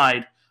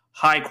unified,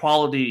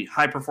 high-quality,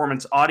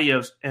 high-performance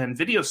audio and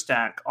video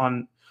stack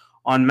on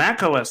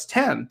Mac OS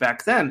X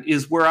back then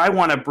is where I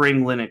want to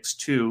bring Linux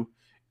to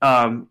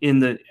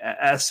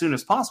as soon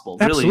as possible,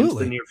 really into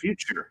the near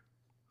future.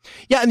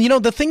 Yeah, and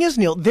the thing is,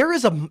 Neil, there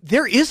is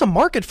a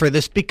market for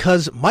this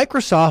because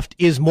Microsoft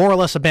is more or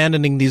less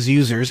abandoning these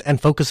users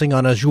and focusing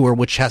on Azure,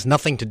 which has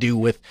nothing to do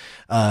with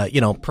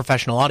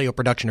professional audio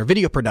production or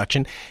video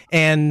production.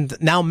 And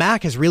now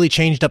Mac has really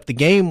changed up the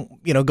game,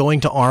 going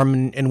to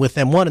ARM and with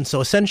M1. And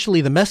so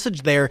essentially the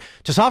message there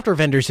to software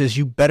vendors is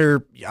you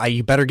better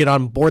get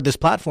on board this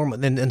platform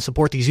and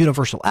support these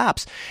universal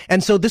apps.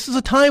 And so this is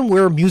a time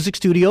where music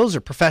studios or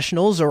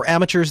professionals or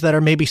amateurs that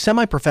are maybe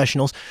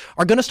semi-professionals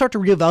are going to start to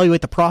reevaluate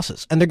the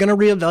process, and they're going to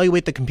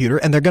reevaluate the computer,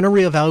 and they're going to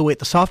reevaluate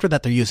the software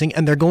that they're using,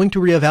 and they're going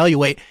to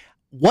reevaluate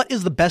what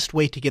is the best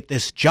way to get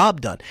this job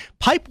done.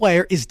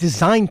 Pipewire is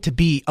designed to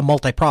be a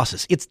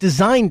multi-process. It's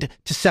designed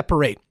to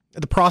separate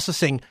the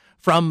processing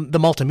from the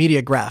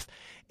multimedia graph.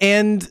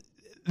 And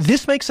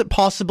this makes it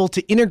possible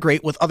to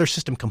integrate with other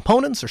system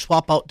components or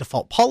swap out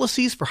default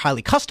policies for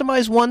highly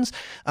customized ones,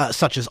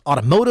 such as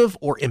automotive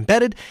or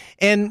embedded.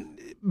 And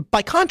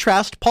by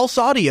contrast, Pulse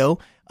Audio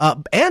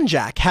and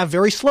Jack have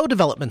very slow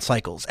development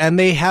cycles, and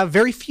they have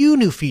very few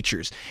new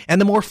features.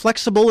 And the more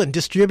flexible and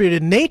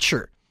distributed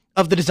nature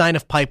of the design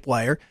of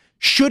Pipewire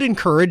should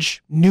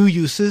encourage new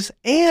uses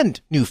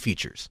and new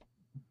features.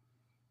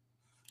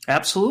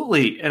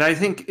 Absolutely. And I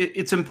think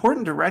it's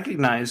important to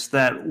recognize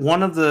that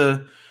one of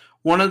the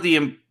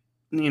things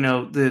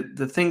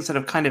that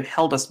have kind of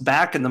held us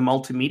back in the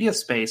multimedia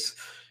space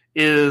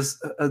is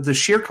the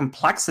sheer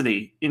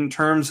complexity in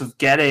terms of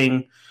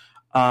getting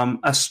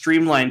a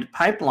streamlined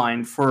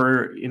pipeline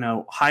for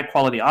high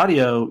quality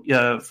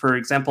audio. For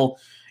example,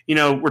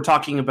 we're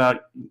talking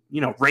about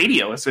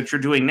radio, as what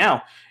you're doing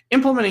now.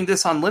 Implementing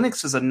this on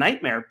Linux is a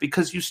nightmare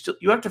because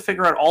you have to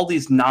figure out all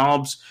these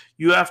knobs.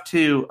 You have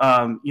to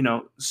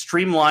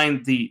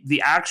streamline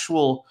the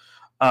actual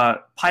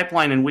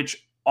pipeline in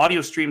which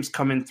audio streams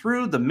come in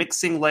through, the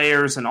mixing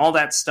layers and all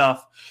that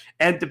stuff.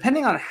 And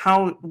depending on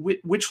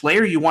which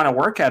layer you want to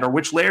work at or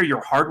which layer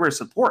your hardware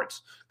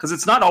supports, because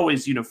it's not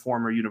always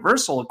uniform or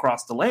universal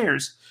across the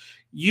layers,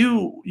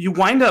 you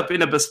wind up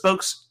in a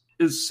bespoke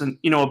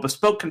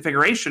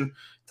configuration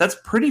that's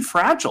pretty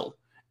fragile.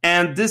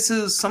 And this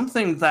is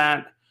something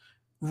that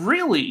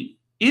really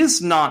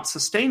is not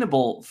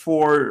sustainable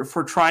for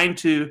trying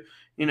to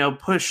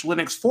push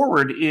Linux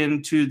forward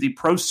into the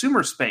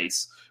prosumer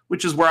space,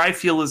 which is where I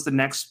feel is the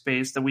next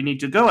space that we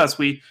need to go as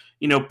we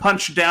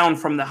punch down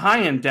from the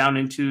high end down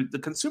into the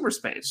consumer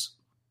space.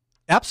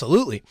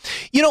 Absolutely.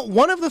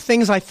 One of the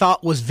things I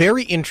thought was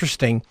very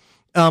interesting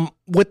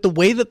with the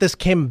way that this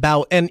came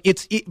about, and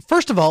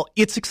first of all,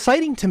 it's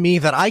exciting to me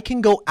that I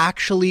can go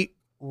actually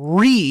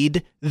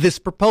read this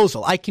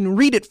proposal. I can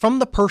read it from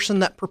the person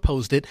that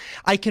proposed it.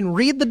 I can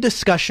read the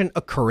discussion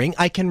occurring.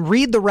 I can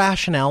read the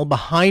rationale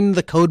behind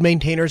the code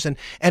maintainers and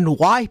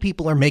why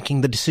people are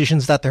making the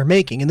decisions that they're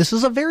making. And this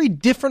is a very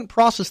different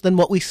process than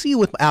what we see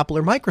with Apple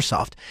or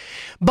Microsoft.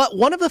 But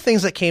one of the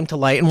things that came to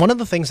light, and one of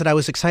the things that I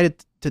was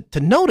excited to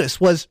notice,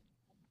 was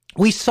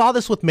we saw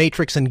this with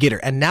Matrix and Gitter,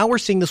 and now we're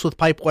seeing this with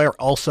Pipewire,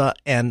 ALSA,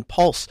 and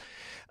Pulse.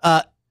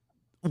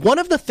 One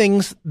of the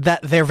things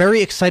that they're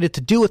very excited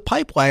to do with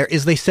Pipewire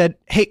is they said,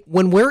 hey,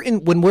 when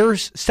we're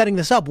setting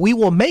this up, we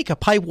will make a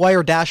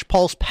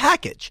Pipewire-Pulse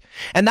package.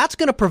 And that's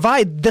going to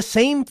provide the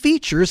same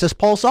features as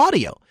Pulse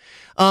Audio.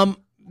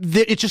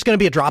 It's just going to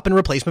be a drop-in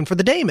replacement for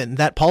the daemon.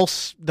 The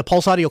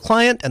Pulse Audio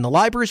client and the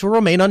libraries will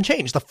remain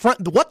unchanged.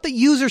 What the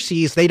user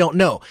sees, they don't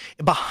know.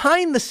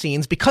 Behind the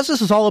scenes, because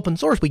this is all open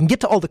source, we can get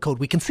to all the code.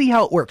 We can see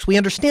how it works. We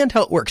understand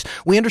how it works.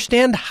 We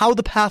understand how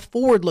the path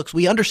forward looks.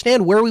 We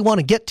understand where we want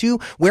to get to,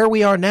 where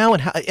we are now,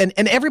 and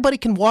everybody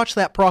can watch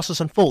that process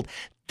unfold.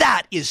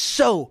 That is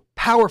so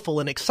powerful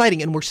and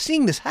exciting, and we're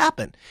seeing this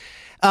happen.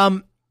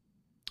 Let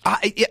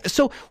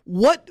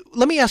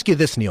me ask you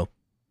this, Neil.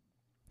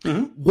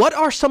 Mm-hmm. What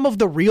are some of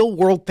the real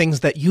world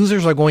things that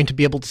users are going to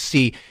be able to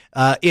see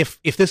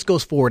if this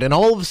goes forward and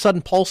all of a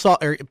sudden Pulse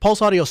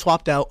Audio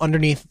swapped out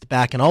underneath the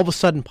back and all of a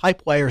sudden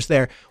Pipewire is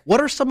there?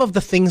 What are some of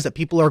the things that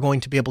people are going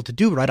to be able to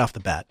do right off the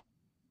bat?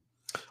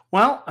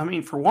 Well, I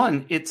mean, for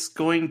one, it's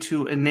going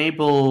to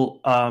enable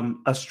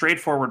a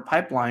straightforward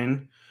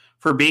pipeline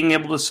for being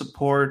able to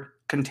support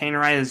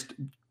containerized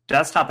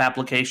desktop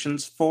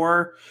applications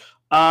for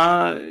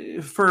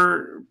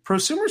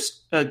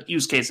prosumer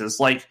use cases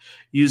like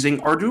using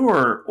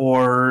Ardour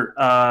or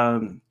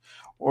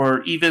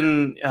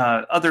even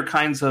other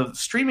kinds of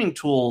streaming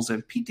tools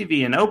and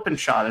PTV and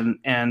OpenShot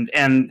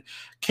and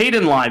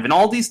Kdenlive and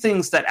all these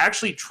things that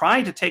actually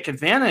try to take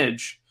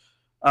advantage,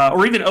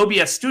 or even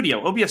OBS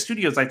Studio. OBS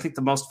Studio is, I think,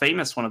 the most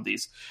famous one of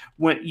these.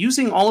 When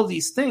using all of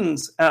these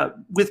things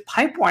with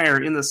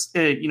Pipewire in this,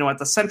 at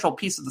the central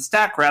piece of the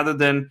stack rather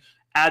than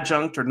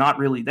adjunct or not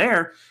really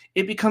there,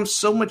 it becomes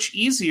so much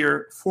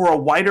easier for a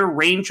wider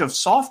range of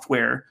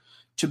software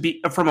to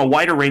be, from a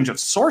wider range of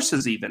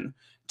sources even,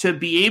 to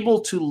be able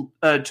to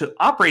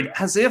operate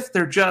as if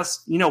they're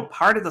just,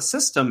 part of the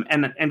system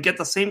and get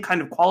the same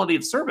kind of quality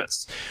of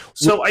service.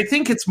 So I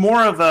think it's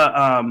more of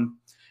a,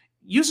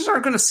 users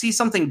aren't going to see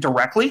something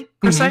directly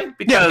per se,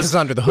 because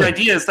under the hood. The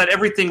idea is that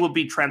everything will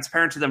be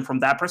transparent to them from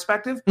that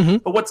perspective. Mm-hmm.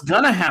 But what's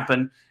going to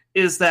happen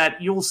is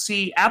that you'll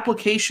see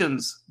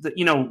applications that,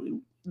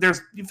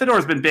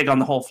 Fedora's been big on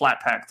the whole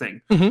Flatpak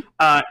thing. Mm-hmm.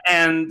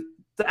 And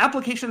the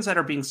applications that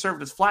are being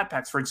served as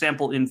Flatpaks, for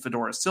example, in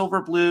Fedora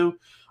Silverblue,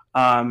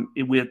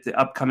 with the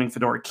upcoming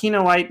Fedora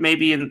Kinoite,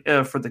 maybe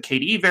for the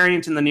KDE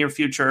variant in the near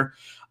future,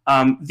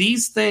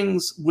 these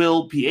things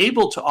will be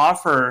able to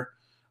offer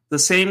the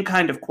same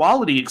kind of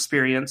quality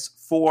experience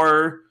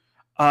for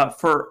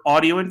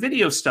audio and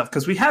video stuff,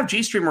 because we have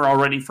GStreamer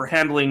already for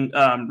handling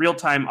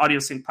real-time audio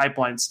sync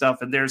pipeline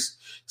stuff, and there's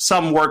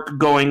some work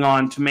going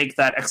on to make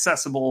that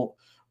accessible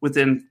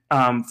within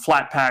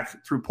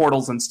Flatpak through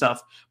portals and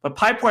stuff. But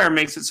Pipewire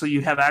makes it so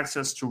you have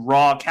access to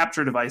raw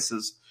capture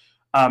devices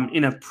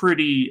in a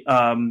pretty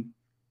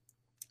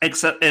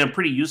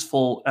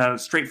useful,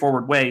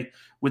 straightforward way,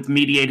 with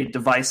mediated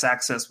device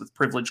access, with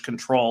privilege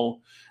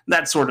control,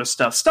 that sort of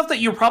stuff. Stuff that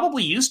you're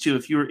probably used to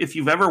if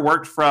you've ever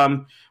worked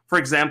from, for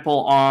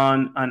example,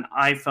 on an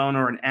iPhone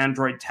or an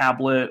Android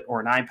tablet or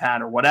an iPad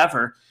or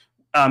whatever.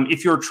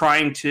 If you're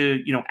trying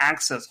to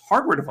access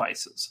hardware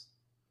devices.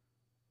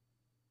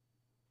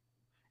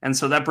 And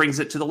so that brings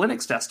it to the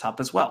Linux desktop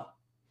as well.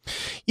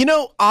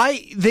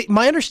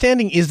 My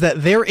understanding is that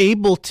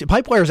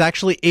Pipewire is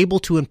actually able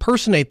to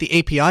impersonate the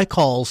API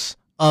calls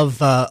of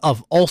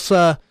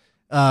ALSA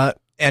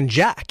and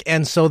Jack,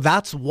 and so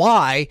that's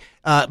why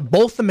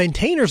both the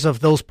maintainers of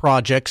those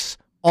projects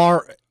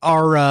are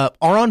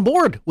on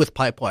board with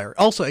Pipewire.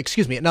 Also,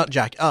 excuse me, not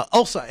Jack,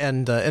 ALSA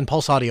and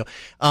Pulse Audio.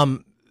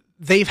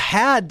 They've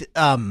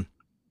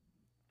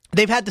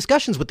had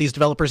discussions with these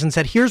developers and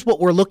said, here's what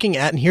we're looking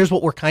at and here's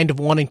what we're kind of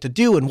wanting to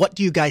do. And what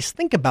do you guys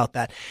think about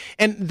that?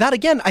 And that,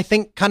 again, I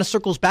think kind of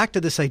circles back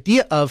to this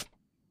idea of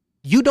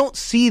you don't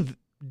see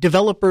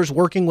developers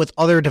working with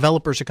other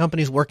developers or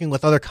companies working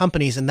with other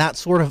companies in that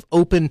sort of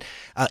open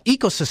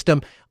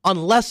ecosystem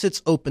unless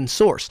it's open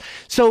source.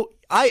 So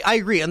I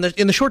agree. And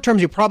in the short term,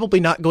 you're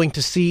probably not going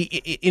to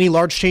see any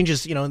large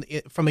changes,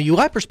 from a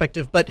UI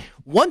perspective. But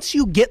once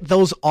you get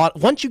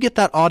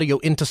that audio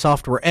into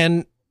software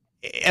and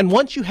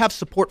once you have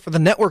support for the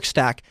network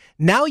stack,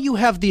 now you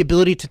have the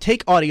ability to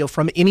take audio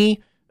from any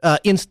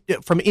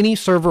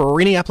server or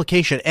any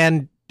application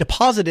and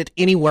deposit it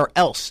anywhere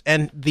else.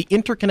 And the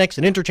interconnects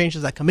and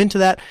interchanges that come into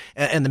that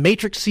and the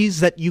matrices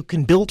that you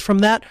can build from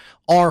that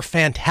are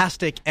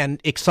fantastic and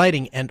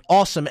exciting and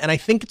awesome. And I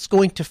think it's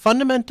going to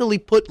fundamentally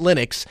put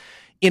Linux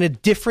in a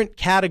different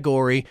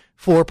category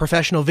for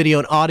professional video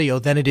and audio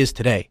than it is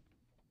today.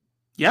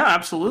 Yeah,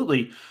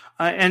 absolutely.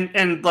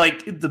 And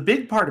like the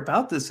big part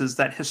about this is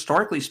that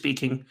historically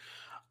speaking,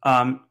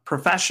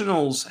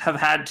 professionals have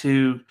had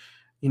to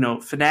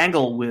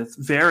finagle with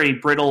very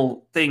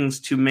brittle things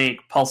to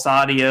make Pulse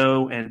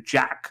Audio and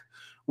Jack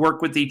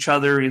work with each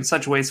other in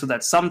such a way so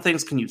that some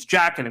things can use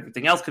Jack and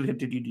everything else can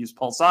continue to use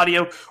Pulse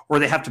Audio, or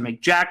they have to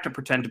make Jack to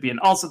pretend to be an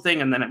ALSA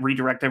thing and then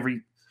redirect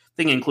everything,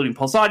 including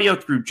Pulse Audio,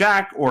 through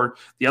Jack, or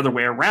the other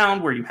way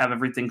around where you have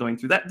everything going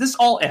through that. This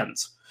all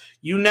ends.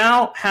 You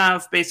now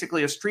have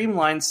basically a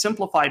streamlined,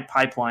 simplified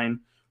pipeline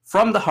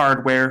from the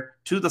hardware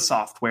to the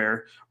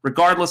software,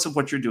 regardless of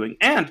what you're doing.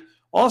 And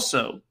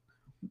also,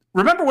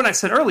 remember when I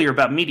said earlier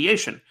about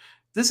mediation?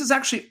 This is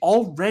actually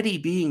already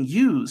being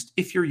used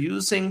if you're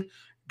using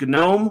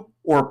GNOME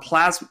or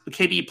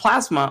KDE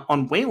Plasma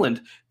on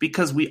Wayland,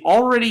 because we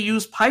already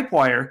use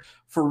Pipewire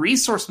for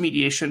resource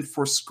mediation,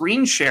 for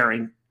screen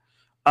sharing,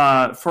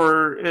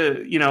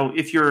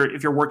 if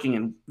you're working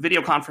in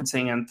video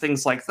conferencing and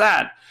things like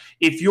that.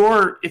 If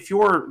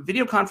your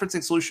video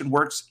conferencing solution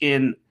works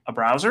in a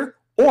browser,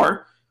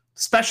 or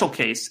special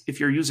case, if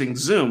you're using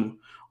Zoom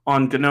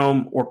on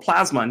GNOME or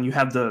Plasma and you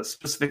have the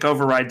specific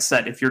override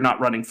set if you're not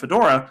running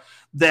Fedora,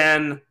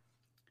 then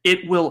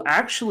it will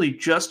actually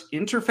just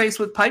interface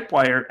with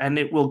Pipewire and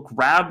it will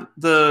grab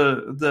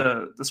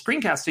the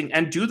screencasting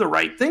and do the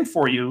right thing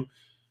for you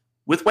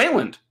with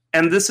Wayland.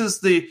 And this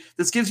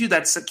gives you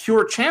that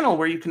secure channel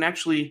where you can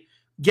actually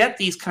get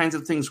these kinds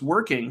of things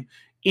working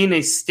in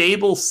a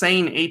stable,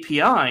 sane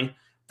API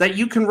that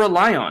you can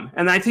rely on.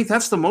 And I think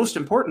that's the most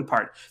important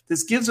part.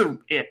 This gives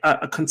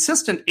a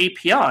consistent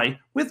API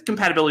with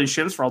compatibility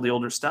shims for all the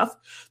older stuff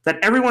that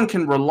everyone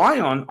can rely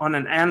on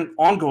an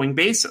ongoing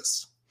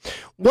basis.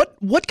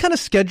 What kind of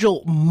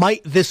schedule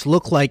might this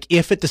look like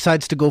if it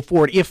decides to go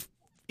forward? If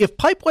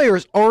Pipewire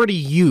is already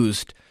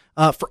used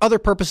for other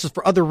purposes,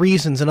 for other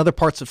reasons, in other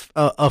parts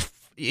how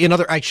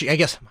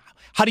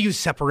do you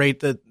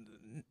separate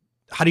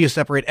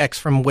X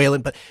from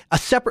Wayland? But a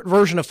separate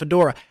version of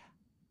Fedora.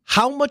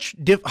 How much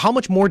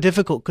more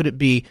difficult could it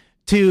be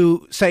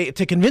to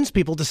convince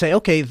people to say,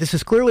 okay, this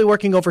is clearly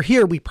working over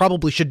here, we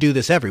probably should do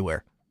this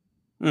everywhere?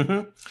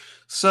 Mm-hmm.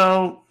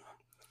 So,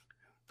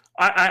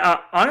 I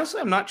honestly,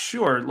 I'm not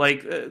sure.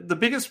 Like, the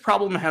biggest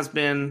problem has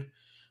been,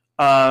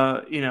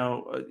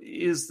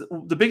 is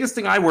the biggest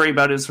thing I worry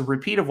about is a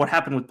repeat of what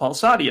happened with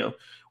Pulse Audio.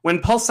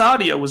 When Pulse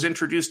Audio was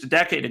introduced a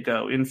decade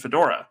ago in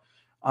Fedora,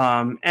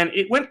 and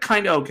it went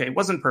kind of okay. It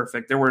wasn't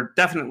perfect. There were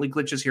definitely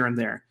glitches here and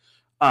there.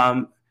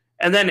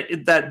 And then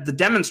the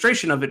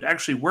demonstration of it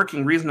actually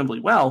working reasonably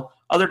well,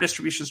 other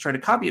distributions tried to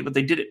copy it, but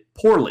they did it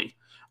poorly.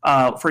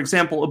 For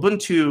example,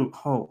 Ubuntu,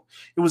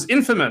 it was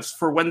infamous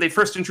for when they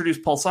first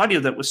introduced Pulse Audio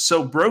that was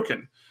so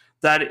broken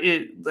that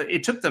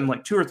it took them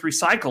like 2 or 3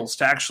 cycles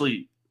to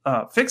actually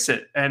fix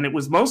it. And it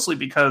was mostly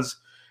because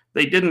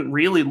they didn't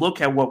really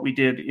look at what we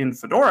did in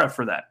Fedora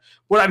for that.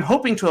 What I'm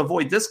hoping to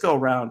avoid this go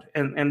around,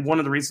 and one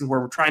of the reasons where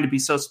we're trying to be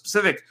so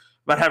specific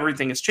about how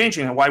everything is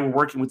changing and why we're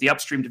working with the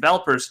upstream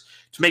developers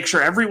to make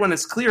sure everyone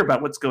is clear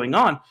about what's going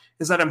on,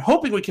 is that I'm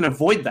hoping we can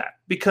avoid that,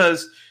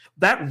 because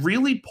that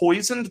really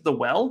poisoned the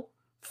well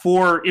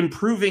for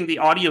improving the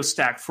audio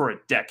stack for a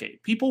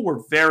decade. People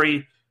were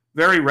very,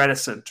 very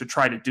reticent to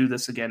try to do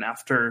this again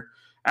after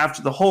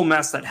the whole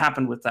mess that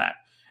happened with that.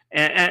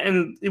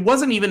 And it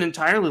wasn't even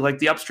entirely like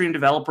the upstream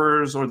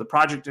developers or the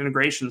project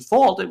integration's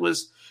fault. It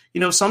was,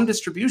 some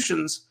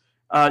distributions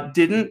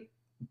didn't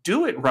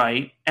do it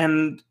right.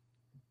 And,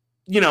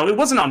 it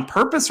wasn't on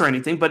purpose or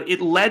anything, but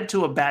it led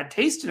to a bad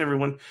taste in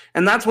everyone.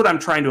 And that's what I'm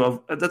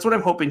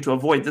hoping to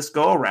avoid this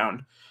go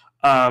around.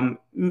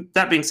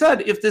 That being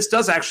said, if this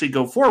does actually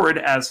go forward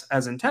as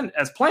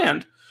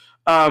planned,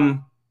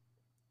 then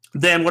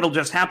what'll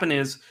just happen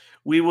is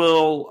we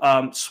will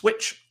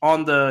switch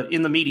in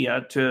the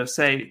media to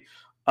say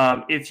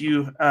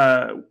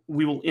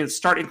we will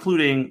start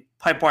including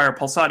Pipewire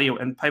Pulse Audio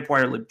and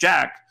Pipewire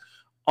libjack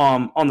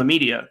on the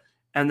media,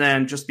 and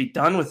then just be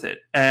done with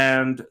it.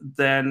 And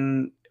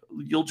then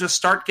we'll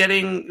start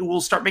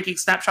making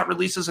snapshot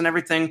releases and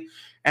everything.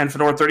 And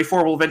Fedora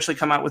 34 will eventually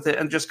come out with it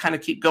and just kind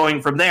of keep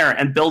going from there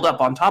and build up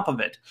on top of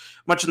it,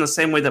 much in the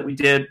same way that we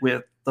did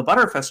with the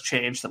Butterfest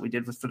change that we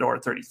did with Fedora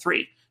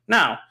 33.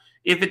 Now,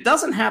 if it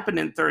doesn't happen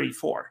in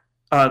 34,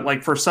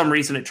 like for some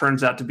reason it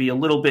turns out to be a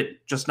little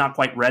bit just not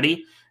quite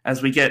ready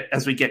as we get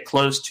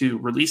close to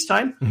release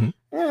time,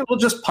 we'll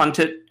just punt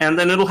it, and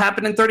then it'll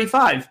happen in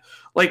 35.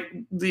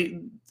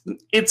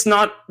 It's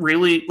not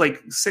really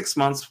like 6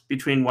 months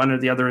between one or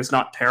the other is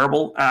not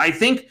terrible. I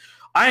think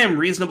I am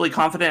reasonably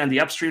confident, and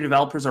the upstream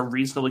developers are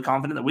reasonably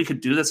confident that we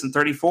could do this in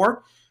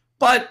 34.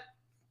 But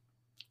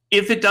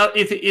if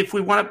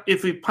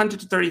we punt it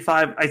to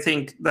 35, I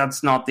think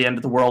that's not the end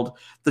of the world.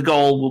 The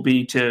goal will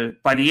be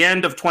by the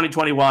end of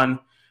 2021,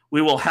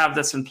 we will have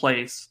this in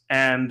place,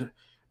 and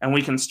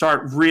we can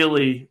start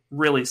really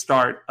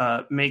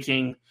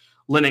making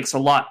Linux a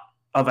lot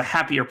of a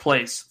happier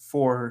place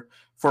for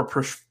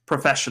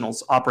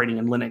professionals operating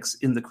in Linux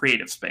in the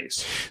creative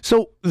space.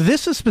 So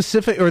this is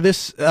specific, or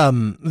this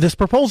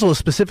proposal is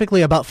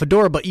specifically about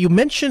Fedora, but you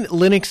mentioned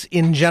Linux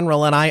in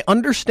general, and I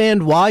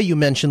understand why you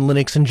mention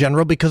Linux in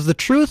general, because the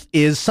truth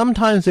is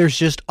sometimes there's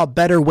just a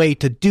better way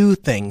to do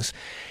things.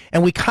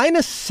 And we kind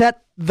of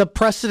set the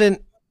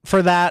precedent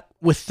for that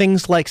with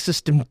things like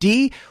System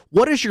D.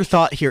 What is your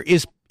thought here?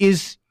 Is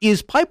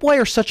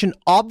Pipewire such an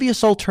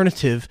obvious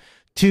alternative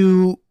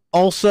to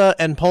ALSA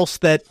and Pulse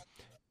that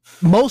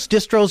most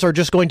distros are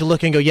just going to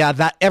look and go, yeah,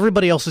 that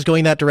everybody else is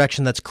going that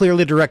direction. That's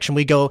clearly the direction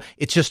we go.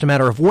 It's just a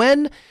matter of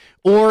when.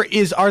 Or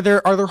are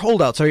there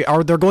holdouts?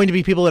 Are there going to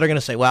be people that are going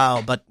to say,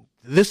 wow, but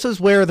this is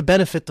where the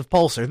benefit of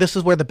Pulse, or this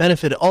is where the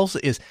benefit of ALSA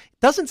is? It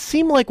doesn't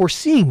seem like we're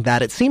seeing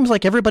that. It seems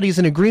like everybody's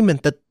in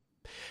agreement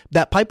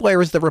that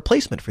Pipewire is the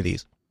replacement for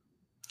these.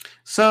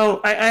 So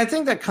I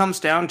think that comes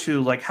down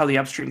to like how the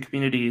upstream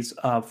communities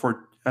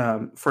for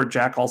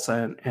Jack,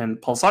 ALSA,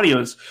 and Pulse Audio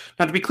is.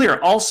 Now, to be clear,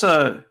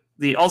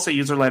 the ALSA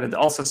userland and the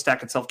ALSA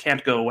stack itself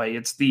can't go away.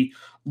 It's the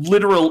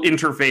literal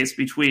interface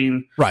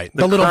between the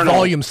little kernel,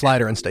 volume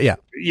slider and stuff.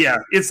 Yeah,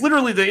 it's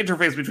literally the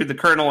interface between the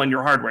kernel and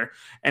your hardware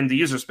and the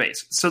user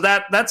space. So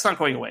that's not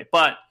going away.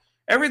 But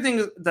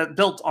everything that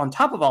built on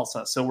top of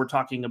ALSA, so we're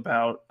talking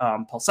about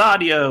Pulse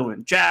Audio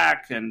and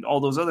Jack and all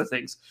those other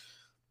things,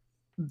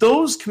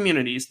 those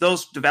communities,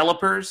 those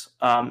developers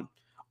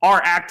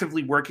are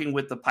actively working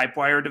with the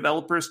Pipewire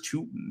developers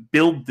to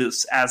build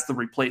this as the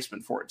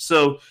replacement for it.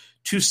 So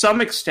to some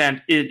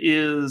extent, it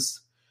is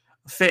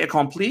fait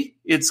accompli.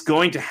 It's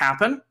going to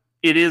happen.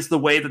 It is the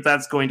way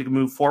that's going to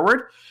move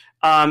forward.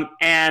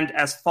 And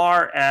as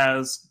far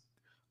as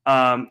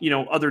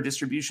other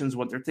distributions,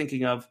 what they're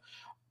thinking of,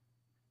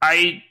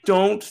 I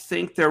don't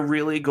think they're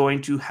really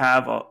going to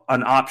have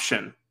an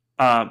option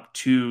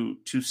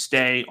to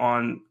stay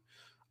on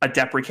a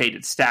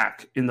deprecated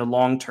stack in the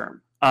long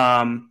term.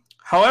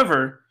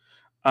 However,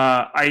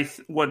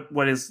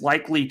 what is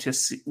likely to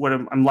see, what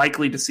I'm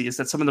likely to see, is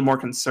that some of the more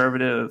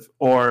conservative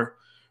or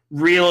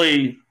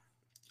really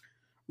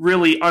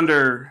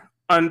under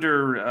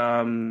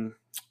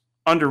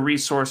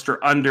resourced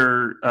or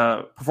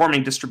under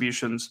performing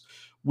distributions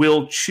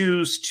will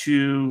choose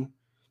to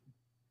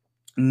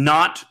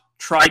not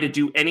try to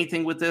do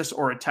anything with this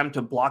or attempt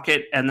to block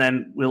it, and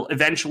then will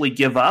eventually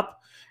give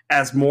up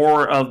as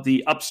more of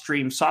the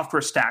upstream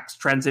software stacks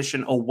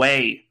transition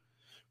away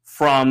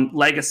from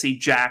legacy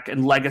Jack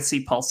and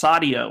legacy Pulse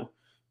Audio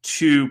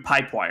to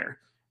Pipewire.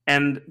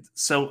 And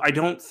so I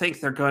don't think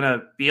they're going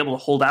to be able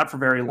to hold out for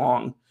very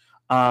long.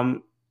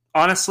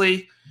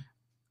 Honestly,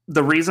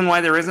 the reason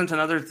why there isn't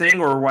another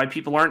thing, or why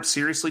people aren't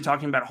seriously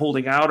talking about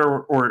holding out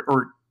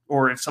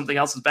or if something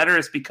else is better,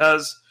 is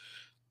because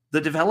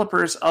the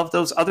developers of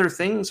those other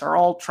things are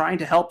all trying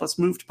to help us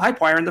move to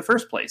Pipewire in the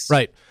first place.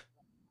 Right.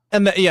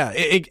 And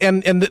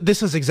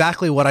this is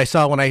exactly what I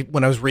saw when I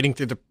was reading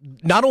through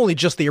not only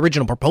just the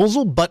original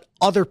proposal, but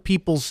other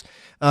people's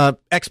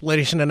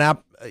explanation and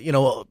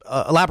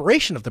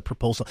elaboration of the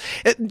proposal.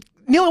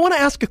 Neil, I want to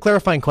ask a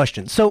clarifying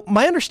question. So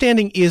my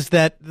understanding is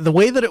that the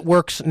way that it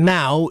works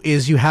now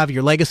is you have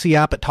your legacy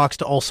app. It talks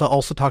to ALSA.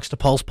 ALSA talks to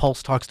Pulse.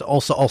 Pulse talks to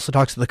ALSA. ALSA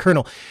talks to the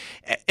kernel.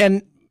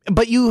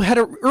 But you had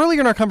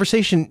earlier in our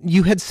conversation,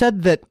 you had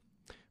said that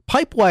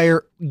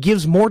Pipewire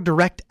gives more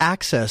direct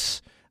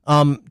access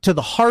to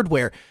the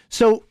hardware.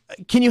 So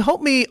can you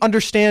help me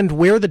understand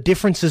where the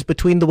difference is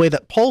between the way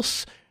that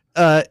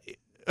the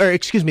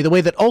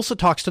way that ALSA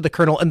talks to the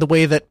kernel and the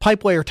way that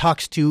Pipewire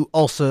talks to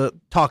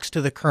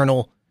the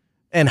kernel,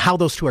 and how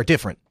those two are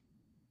different?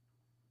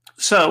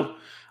 So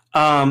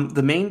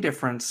the main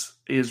difference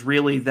is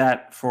really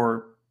that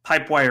for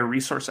Pipewire,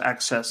 resource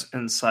access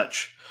and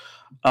such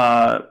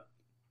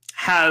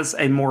has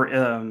a more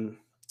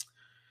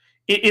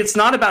it's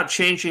not about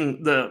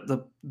changing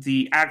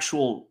the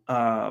actual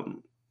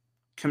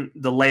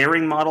the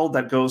layering model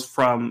that goes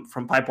from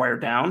Pipewire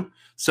down.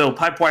 So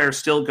Pipewire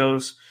still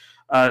goes.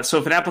 So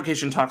if an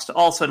application talks to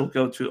ALSA, it'll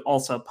go to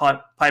ALSA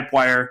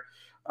Pipewire,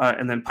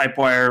 and then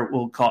Pipewire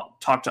will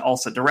talk to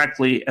ALSA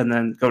directly, and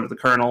then go to the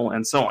kernel,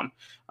 and so on.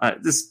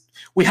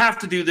 We have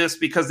to do this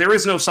because there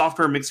is no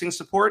software mixing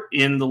support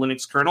in the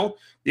Linux kernel.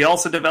 The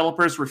ALSA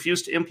developers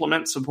refuse to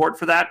implement support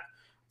for that,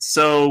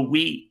 so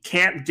we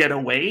can't get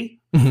away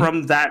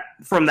from that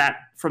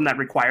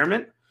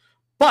requirement.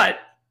 But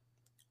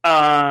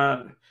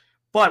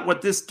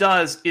what this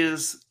does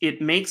is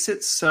it makes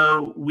it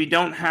so we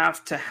don't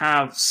have to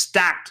have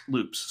stacked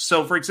loops.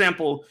 So, for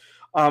example,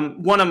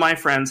 one of my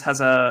friends has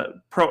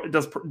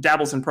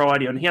dabbles in Pro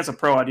Audio, and he has a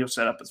Pro Audio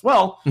setup as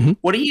well. Mm-hmm.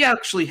 What he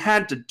actually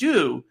had to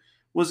do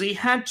was he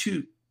had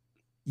to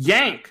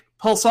yank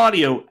Pulse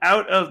Audio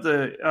out of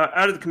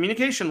the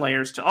communication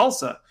layers to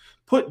ALSA,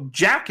 put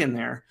Jack in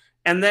there,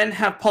 and then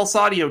have Pulse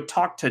Audio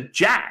talk to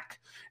Jack,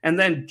 and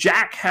then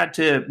Jack had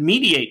to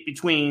mediate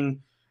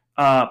between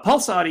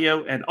Pulse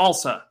Audio and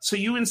ALSA. So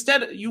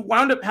you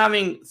wound up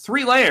having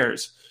 3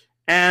 layers,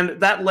 and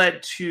that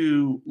led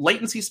to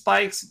latency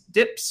spikes,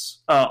 dips,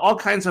 all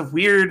kinds of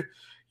weird,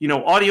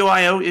 audio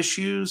I/O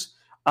issues.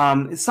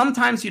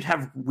 Sometimes you'd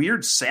have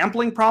weird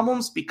sampling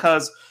problems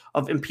because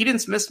of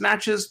impedance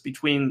mismatches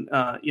between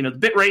the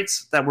bit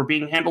rates that were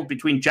being handled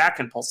between Jack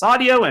and Pulse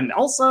Audio and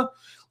ALSA.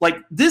 Like,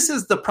 this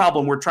is the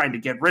problem we're trying to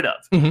get rid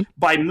of. Mm-hmm.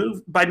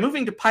 By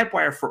moving to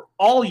Pipewire for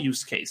all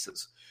use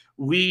cases,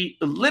 we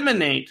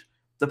eliminate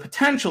the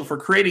potential for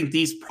creating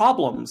these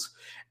problems,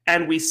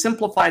 and we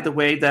simplify the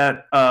way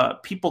that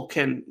people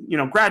can,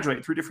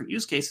 graduate through different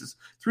use cases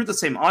through the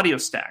same audio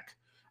stack.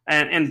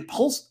 And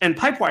Pulse and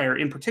Pipewire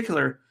in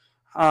particular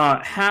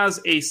has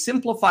a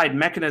simplified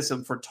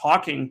mechanism for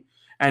talking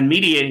and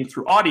mediating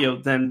through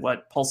audio than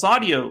what Pulse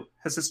Audio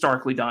has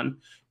historically done,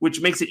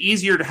 which makes it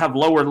easier to have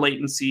lower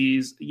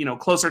latencies,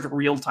 closer to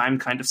real-time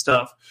kind of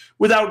stuff,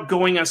 without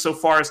going as so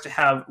far as to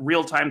have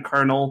real-time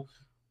kernel,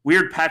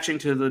 weird patching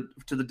to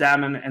the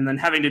daemon, and then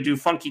having to do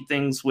funky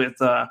things with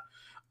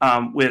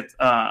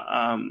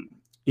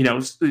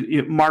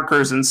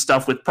markers and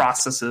stuff with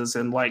processes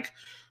and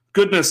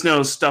goodness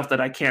knows stuff that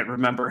I can't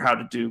remember how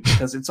to do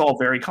because it's all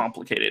very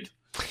complicated.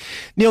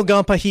 Neil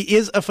Gompa, he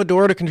is a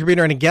Fedora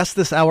contributor and a guest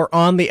this hour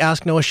on the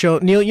Ask Noah show.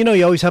 Neil,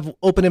 you always have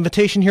open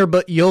invitation here,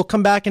 but you'll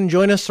come back and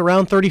join us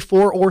around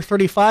 34 or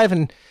 35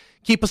 and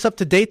keep us up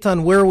to date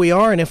on where we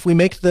are and if we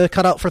make the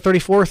cutout for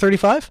 34 or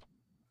 35?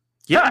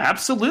 Yeah,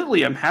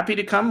 absolutely. I'm happy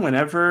to come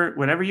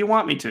whenever you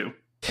want me to.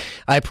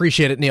 I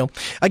appreciate it, Neil.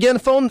 Again,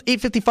 phone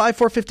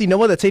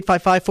 855-450-NOAH. That's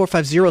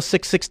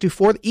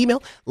 855-450-6624. The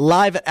email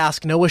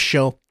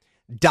live@asknoahshow.com.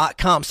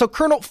 So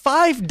kernel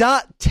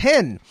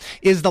 5.10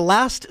 is the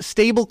last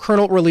stable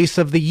kernel release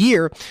of the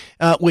year,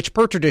 which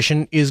per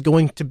tradition is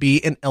going to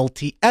be an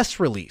LTS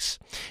release,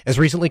 as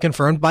recently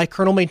confirmed by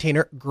kernel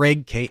maintainer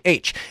Greg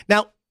K.H.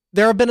 Now,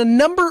 there have been a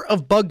number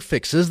of bug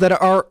fixes that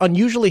are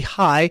unusually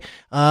high,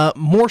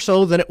 more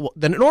so than it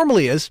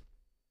normally is,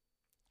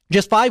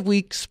 just 5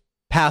 weeks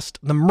past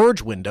the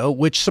merge window,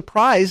 which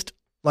surprised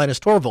Linus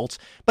Torvalds.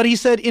 But he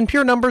said in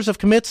pure numbers of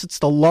commits, it's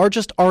the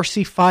largest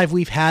RC5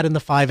 we've had in the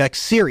 5X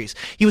series.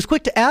 He was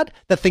quick to add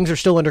that things are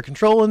still under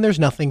control and there's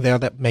nothing there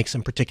that makes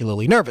him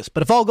particularly nervous.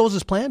 But if all goes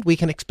as planned, we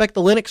can expect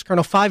the Linux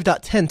kernel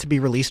 5.10 to be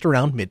released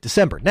around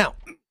mid-December. Now,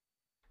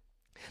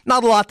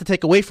 not a lot to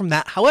take away from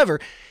that. However,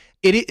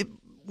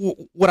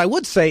 what I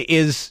would say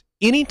is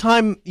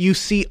anytime you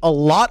see a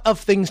lot of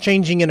things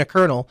changing in a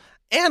kernel,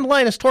 and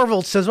Linus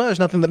Torvalds says, well, there's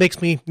nothing that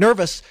makes me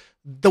nervous,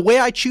 the way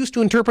I choose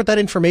to interpret that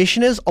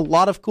information is a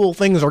lot of cool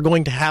things are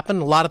going to happen.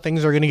 A lot of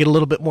things are going to get a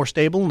little bit more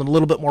stable and a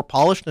little bit more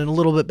polished and a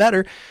little bit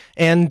better,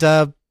 and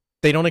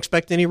they don't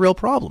expect any real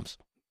problems.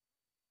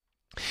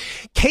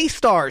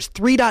 K-Stars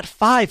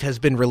 3.5 has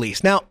been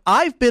released. Now,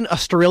 I've been a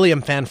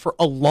Sterilium fan for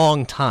a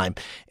long time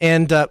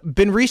and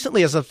been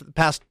recently, as of the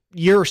past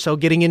year or so,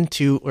 getting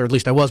into, or at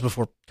least I was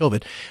before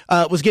COVID,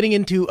 was getting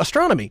into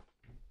astronomy.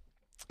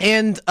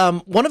 And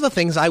one of the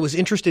things I was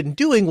interested in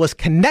doing was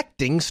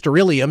connecting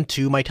Sterilium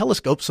to my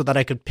telescope so that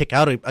I could pick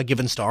out a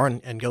given star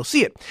and go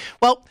see it.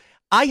 Well,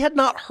 I had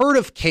not heard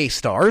of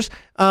K-Stars,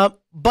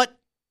 but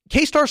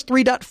K-Stars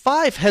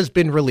 3.5 has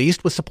been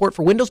released with support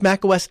for Windows,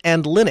 macOS,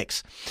 and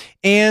Linux.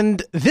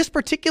 And this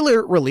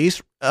particular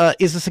release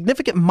is a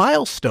significant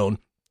milestone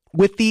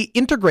with the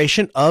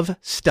integration of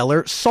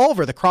Stellar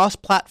Solver, the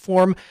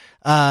cross-platform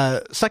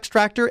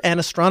Sextractor and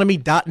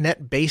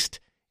Astronomy.net based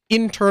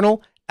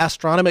internal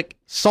astronomic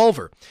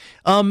solver.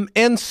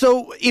 And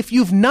so if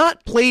you've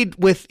not played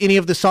with any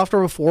of the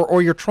software before,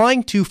 or you're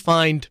trying to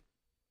find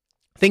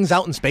things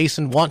out in space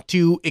and want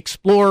to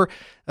explore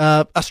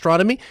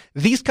astronomy,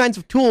 these kinds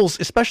of tools,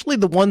 especially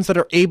the ones that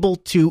are able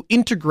to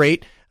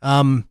integrate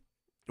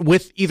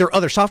with either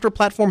other software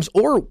platforms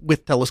or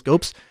with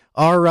telescopes,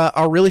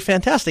 are really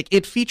fantastic.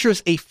 It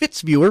features a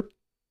FITS viewer,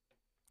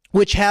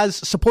 which has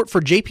support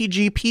for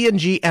JPG,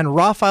 PNG, and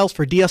RAW files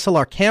for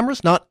DSLR cameras.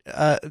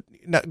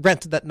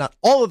 Granted that not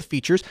all of the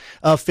features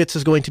of FITS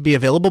is going to be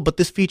available, but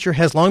this feature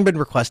has long been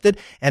requested,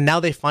 and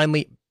now they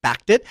finally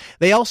backed it.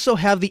 They also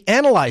have the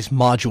Analyze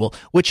module,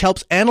 which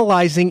helps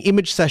analyzing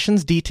image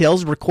sessions,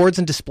 details, records,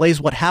 and displays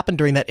what happened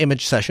during that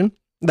image session.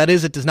 That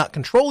is, it does not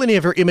control any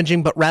of your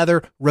imaging, but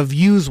rather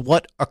reviews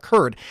what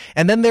occurred.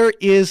 And then there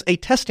is a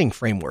testing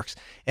frameworks,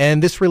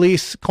 and this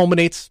release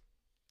culminates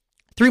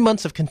 3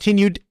 months of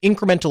continued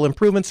incremental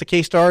improvements to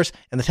K-Stars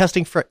and the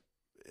testing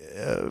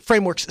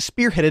frameworks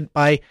spearheaded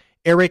by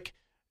Eric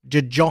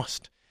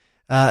Jejost.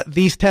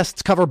 These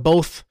tests cover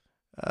both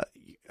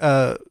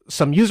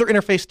some user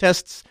interface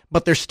tests,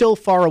 but they're still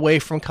far away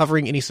from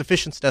covering any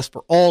sufficiency tests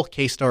for all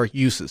K-Star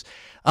uses.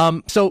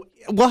 So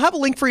we'll have a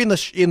link for you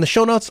in the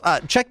show notes.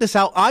 Check this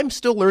out. I'm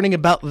still learning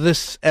about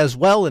this as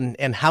well,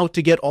 and how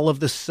to get all of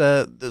this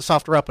the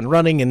software up and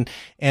running,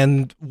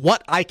 and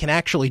what I can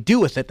actually do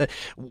with it.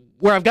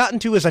 Where I've gotten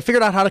to is I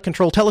figured out how to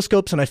control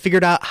telescopes, and I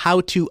figured out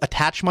how to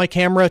attach my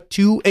camera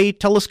to a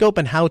telescope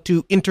and how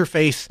to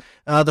interface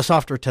the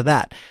software to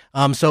that.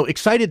 So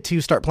excited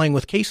to start playing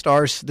with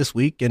K-Stars this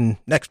week and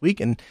next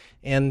week, and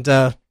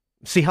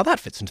see how that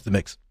fits into the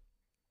mix.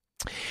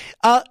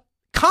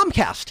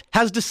 Comcast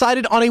has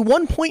decided on a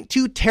 1.2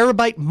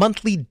 terabyte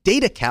monthly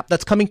data cap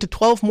that's coming to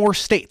 12 more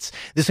states.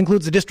 This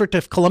includes the District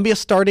of Columbia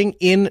starting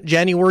in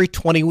January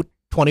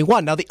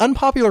 2021. Now, the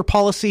unpopular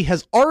policy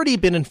has already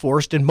been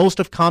enforced in most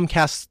of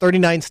Comcast's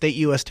 39-state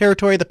U.S.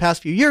 territory the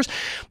past few years,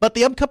 but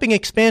the upcoming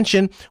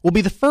expansion will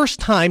be the first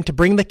time to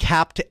bring the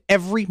cap to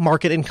every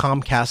market in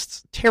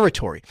Comcast's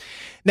territory.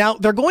 Now,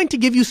 they're going to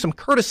give you some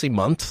courtesy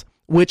months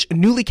which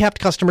newly capped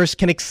customers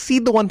can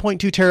exceed the 1.2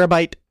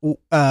 terabyte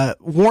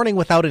warning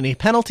without any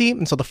penalty.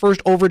 And so the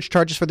first overage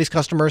charges for these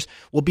customers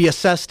will be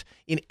assessed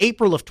in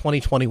April of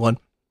 2021.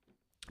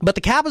 But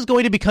the cap is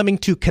going to be coming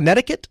to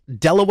Connecticut,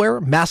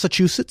 Delaware,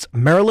 Massachusetts,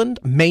 Maryland,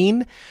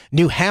 Maine,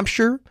 New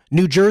Hampshire,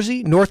 New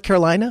Jersey, North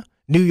Carolina,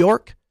 New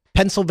York,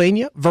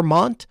 Pennsylvania,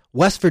 Vermont,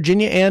 West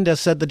Virginia, and, as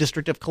said, the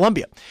District of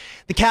Columbia.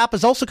 The cap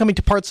is also coming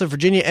to parts of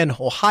Virginia and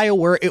Ohio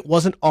where it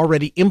wasn't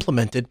already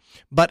implemented.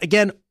 But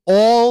again,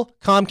 all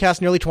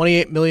Comcast, nearly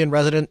 28 million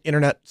resident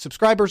internet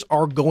subscribers,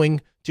 are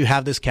going to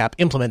have this cap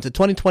implemented.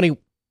 2020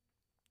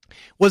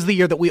 was the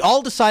year that we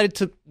all decided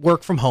to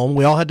work from home.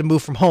 We all had to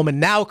move from home. And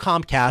now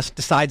Comcast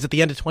decides at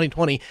the end of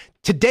 2020,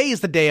 today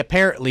is the day,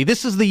 apparently.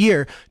 This is the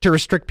year to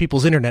restrict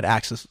people's internet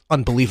access.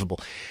 Unbelievable.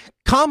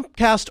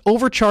 Comcast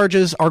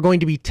overcharges are going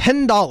to be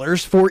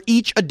 $10 for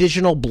each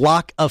additional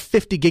block of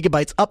 50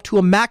 gigabytes, up to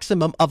a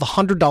maximum of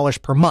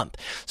 $100 per month.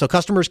 So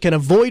customers can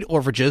avoid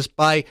overages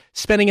by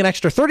spending an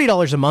extra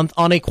 $30 a month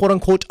on a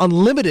quote-unquote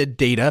unlimited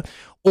data,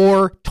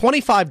 or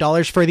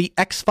 $25 for the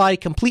XFi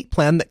Complete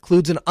plan that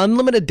includes an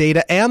unlimited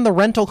data and the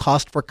rental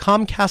cost for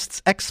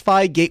Comcast's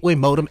XFi gateway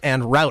modem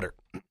and router.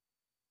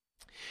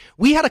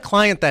 We had a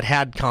client that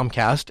had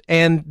Comcast,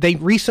 and they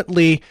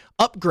recently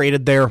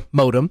upgraded their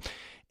modem,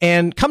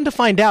 and come to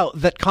find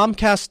out that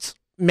Comcast's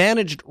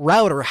managed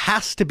router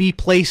has to be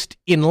placed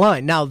in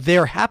line. Now,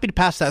 they're happy to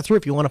pass that through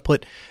if you want to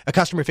put a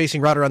customer-facing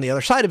router on the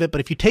other side of it,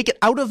 but if you take it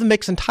out of the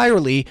mix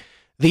entirely,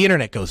 the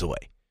internet goes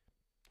away.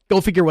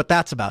 Go figure what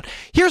that's about.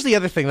 Here's the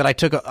other thing that I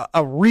took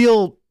a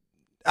real...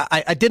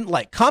 I didn't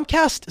like.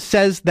 Comcast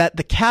says that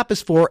the cap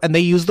is for, and they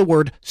use the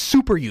word,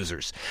 super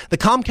users. The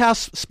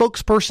Comcast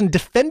spokesperson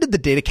defended the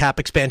data cap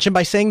expansion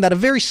by saying that a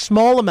very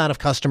small amount of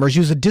customers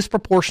use a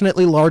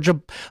disproportionately large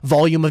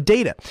volume of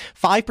data.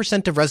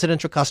 5% of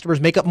residential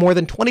customers make up more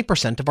than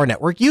 20% of our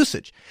network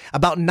usage.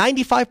 About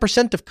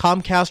 95% of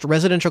Comcast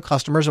residential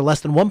customers are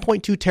less than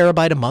 1.2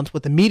 terabyte a month,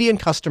 with the median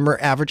customer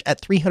average at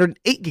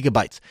 308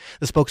 gigabytes,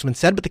 the spokesman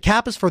said. But the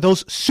cap is for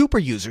those super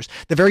users,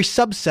 the very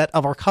subset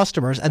of our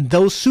customers, and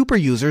those super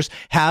users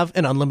have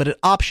an unlimited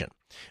option.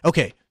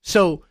 Okay,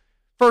 so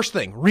first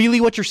thing,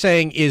 really what you're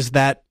saying is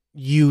that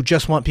you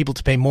just want people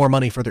to pay more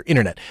money for their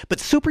internet. But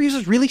super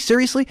users, really,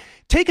 seriously?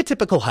 Take a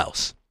typical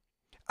house.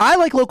 I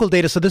like local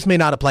data, so this may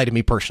not apply to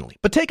me personally,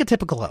 but take a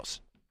typical house.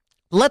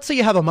 Let's say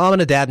you have a mom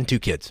and a dad and 2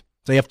 kids.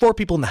 So you have 4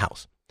 people in the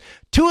house.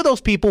 2 of those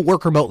people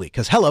work remotely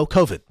because, hello,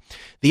 COVID.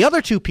 The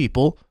other 2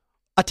 people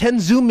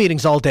attend Zoom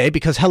meetings all day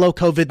because, hello,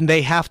 COVID, and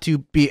they have to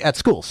be at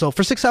school. So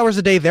for 6 hours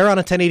a day, they're on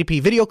a 1080p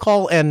video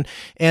call, and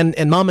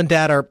mom and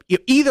dad are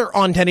either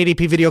on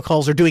 1080p video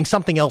calls or doing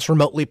something else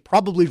remotely,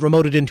 probably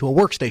remoted into a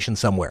workstation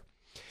somewhere.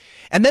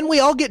 And then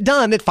we all get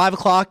done at 5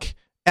 o'clock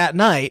at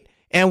night,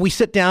 and we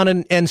sit down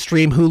and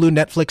stream Hulu,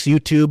 Netflix,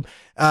 YouTube,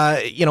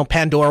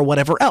 Pandora,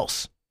 whatever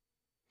else.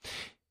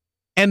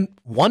 And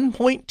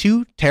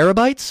 1.2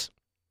 terabytes?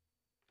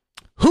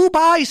 Who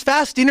buys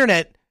fast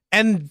internet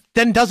and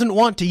then doesn't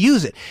want to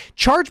use it?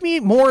 Charge me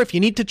more if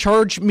you need to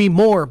charge me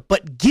more,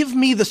 but give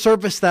me the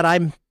service that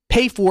I'm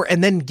pay for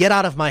and then get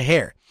out of my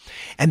hair.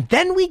 And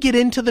then we get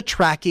into the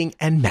tracking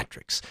and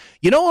metrics.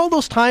 You know, all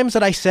those times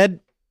that I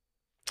said,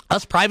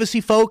 us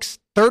privacy folks,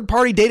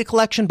 third-party data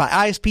collection by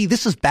ISP,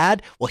 this is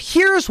bad. Well,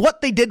 here's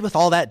what they did with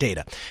all that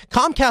data.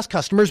 Comcast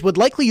customers would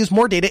likely use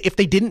more data if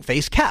they didn't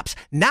face caps.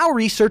 Now,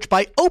 research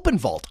by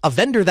OpenVault, a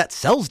vendor that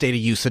sells data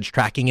usage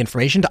tracking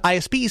information to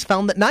ISPs,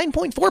 found that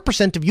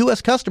 9.4% of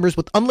U.S. customers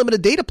with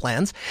unlimited data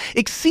plans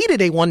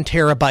exceeded a 1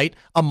 terabyte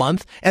a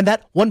month, and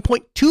that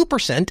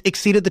 1.2%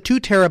 exceeded the 2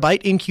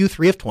 terabyte in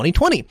Q3 of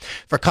 2020.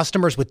 For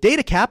customers with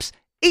data caps,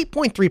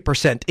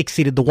 8.3%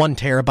 exceeded the 1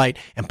 terabyte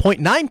and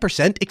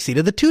 0.9%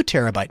 exceeded the 2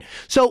 terabyte.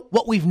 So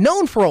what we've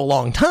known for a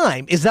long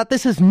time is that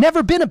this has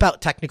never been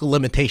about technical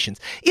limitations.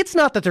 It's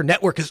not that their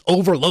network is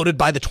overloaded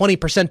by the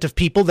 20% of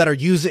people that are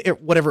using,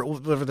 whatever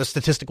the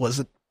statistic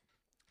was,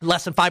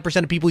 less than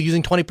 5% of people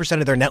using 20%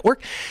 of their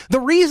network.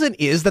 The reason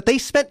is that they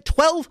spent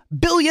 $12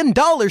 billion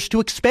to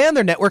expand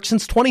their network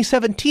since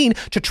 2017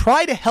 to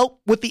try to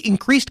help with the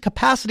increased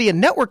capacity and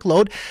network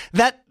load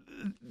that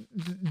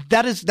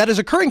is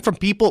occurring from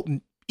people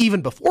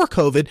even before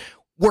COVID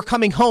were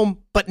coming home,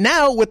 but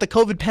now with the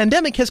COVID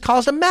pandemic has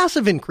caused a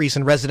massive increase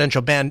in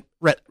residential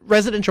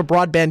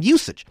broadband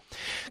usage.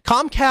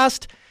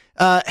 Comcast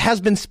has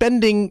been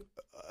spending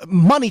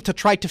money to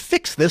try to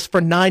fix this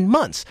for 9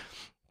 months.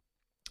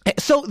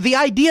 So the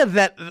idea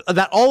that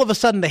all of a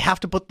sudden they have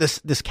to put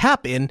this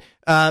cap in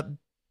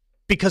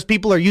because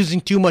people are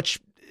using too much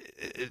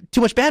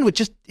bandwidth,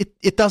 just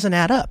it doesn't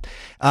add up.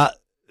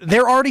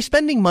 They're already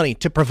spending money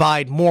to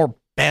provide more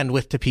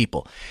bandwidth to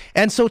people.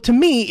 And so to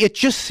me, it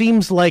just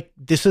seems like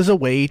this is a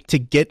way to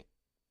get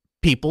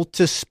people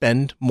to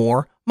spend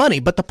more money.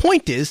 But the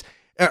point is,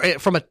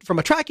 from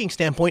a tracking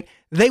standpoint,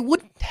 they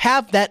wouldn't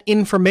have that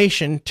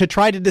information to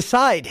try to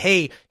decide,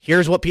 hey,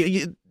 here's what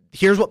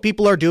here's what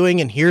people are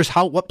doing and here's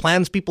what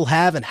plans people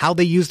have and how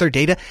they use their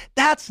data.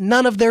 That's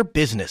none of their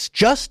business.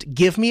 Just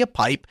give me a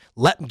pipe,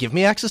 give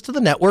me access to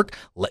the network,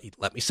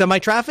 let me send my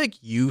traffic,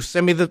 you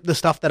send me the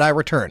stuff that I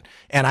return,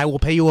 and I will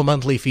pay you a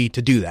monthly fee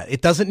to do that.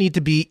 It doesn't need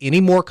to be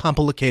any more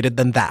complicated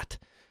than that.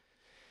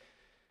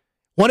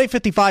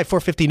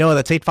 1-855-450-NOAH,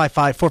 that's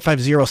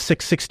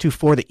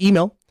 855-450-6624, the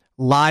email,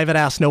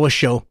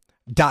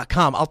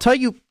 live@AskNoahShow.com. I'll tell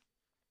you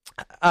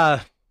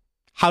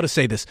how to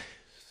say this.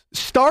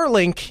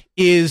 Starlink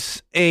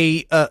is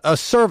a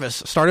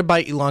service started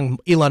by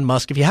Elon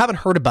Musk. If you haven't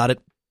heard about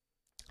it,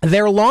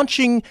 they're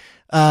launching,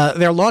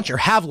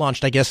 have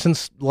launched, I guess,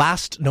 since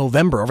last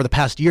November, over the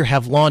past year,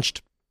 have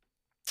launched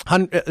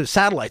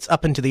satellites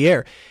up into the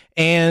air,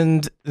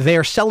 and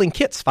they're selling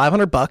kits,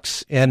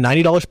 $500 and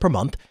 $90 per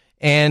month,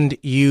 and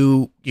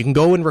you can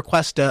go and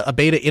request a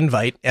beta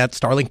invite at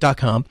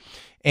starlink.com,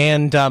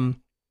 and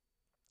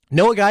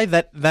know a guy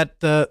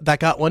that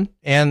got one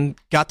and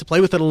got to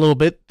play with it a little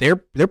bit. They're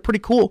pretty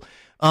cool.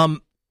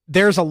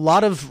 There's a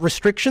lot of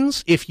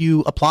restrictions if you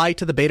apply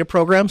to the beta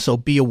program, so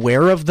be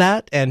aware of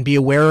that and be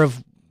aware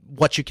of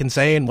what you can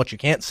say and what you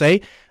can't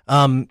say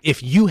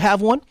if you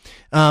have one.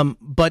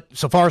 But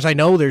so far as I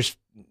know, there's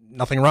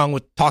nothing wrong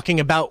with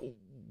talking about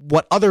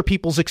what other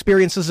people's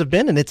experiences have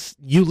been, and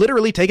you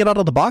literally take it out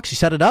of the box, you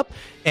set it up,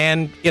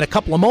 and in a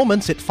couple of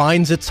moments it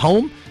finds its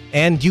home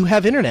and you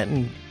have internet,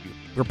 and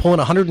we're pulling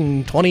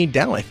 120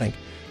 down, I think.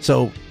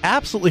 So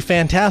absolutely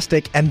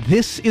fantastic. And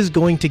this is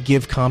going to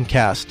give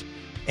Comcast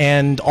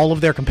and all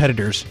of their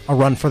competitors a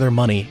run for their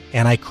money.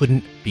 And I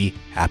couldn't be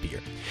happier.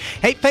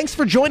 Hey, thanks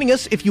for joining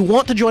us. If you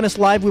want to join us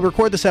live, we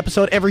record this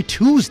episode every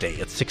Tuesday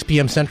at 6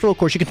 p.m. Central. Of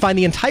course, you can find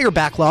the entire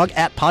backlog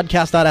at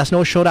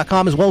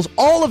podcast.asknoahshow.com, as well as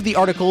all of the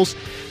articles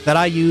that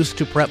I use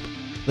to prep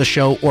the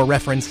show or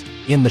reference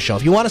in the show.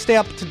 If you want to stay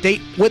up to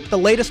date with the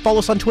latest, follow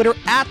us on Twitter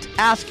at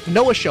Ask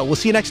Noah Show. We'll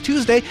see you next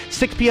Tuesday,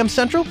 6 p.m.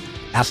 Central,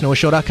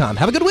 asknoahshow.com.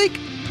 Have a good week.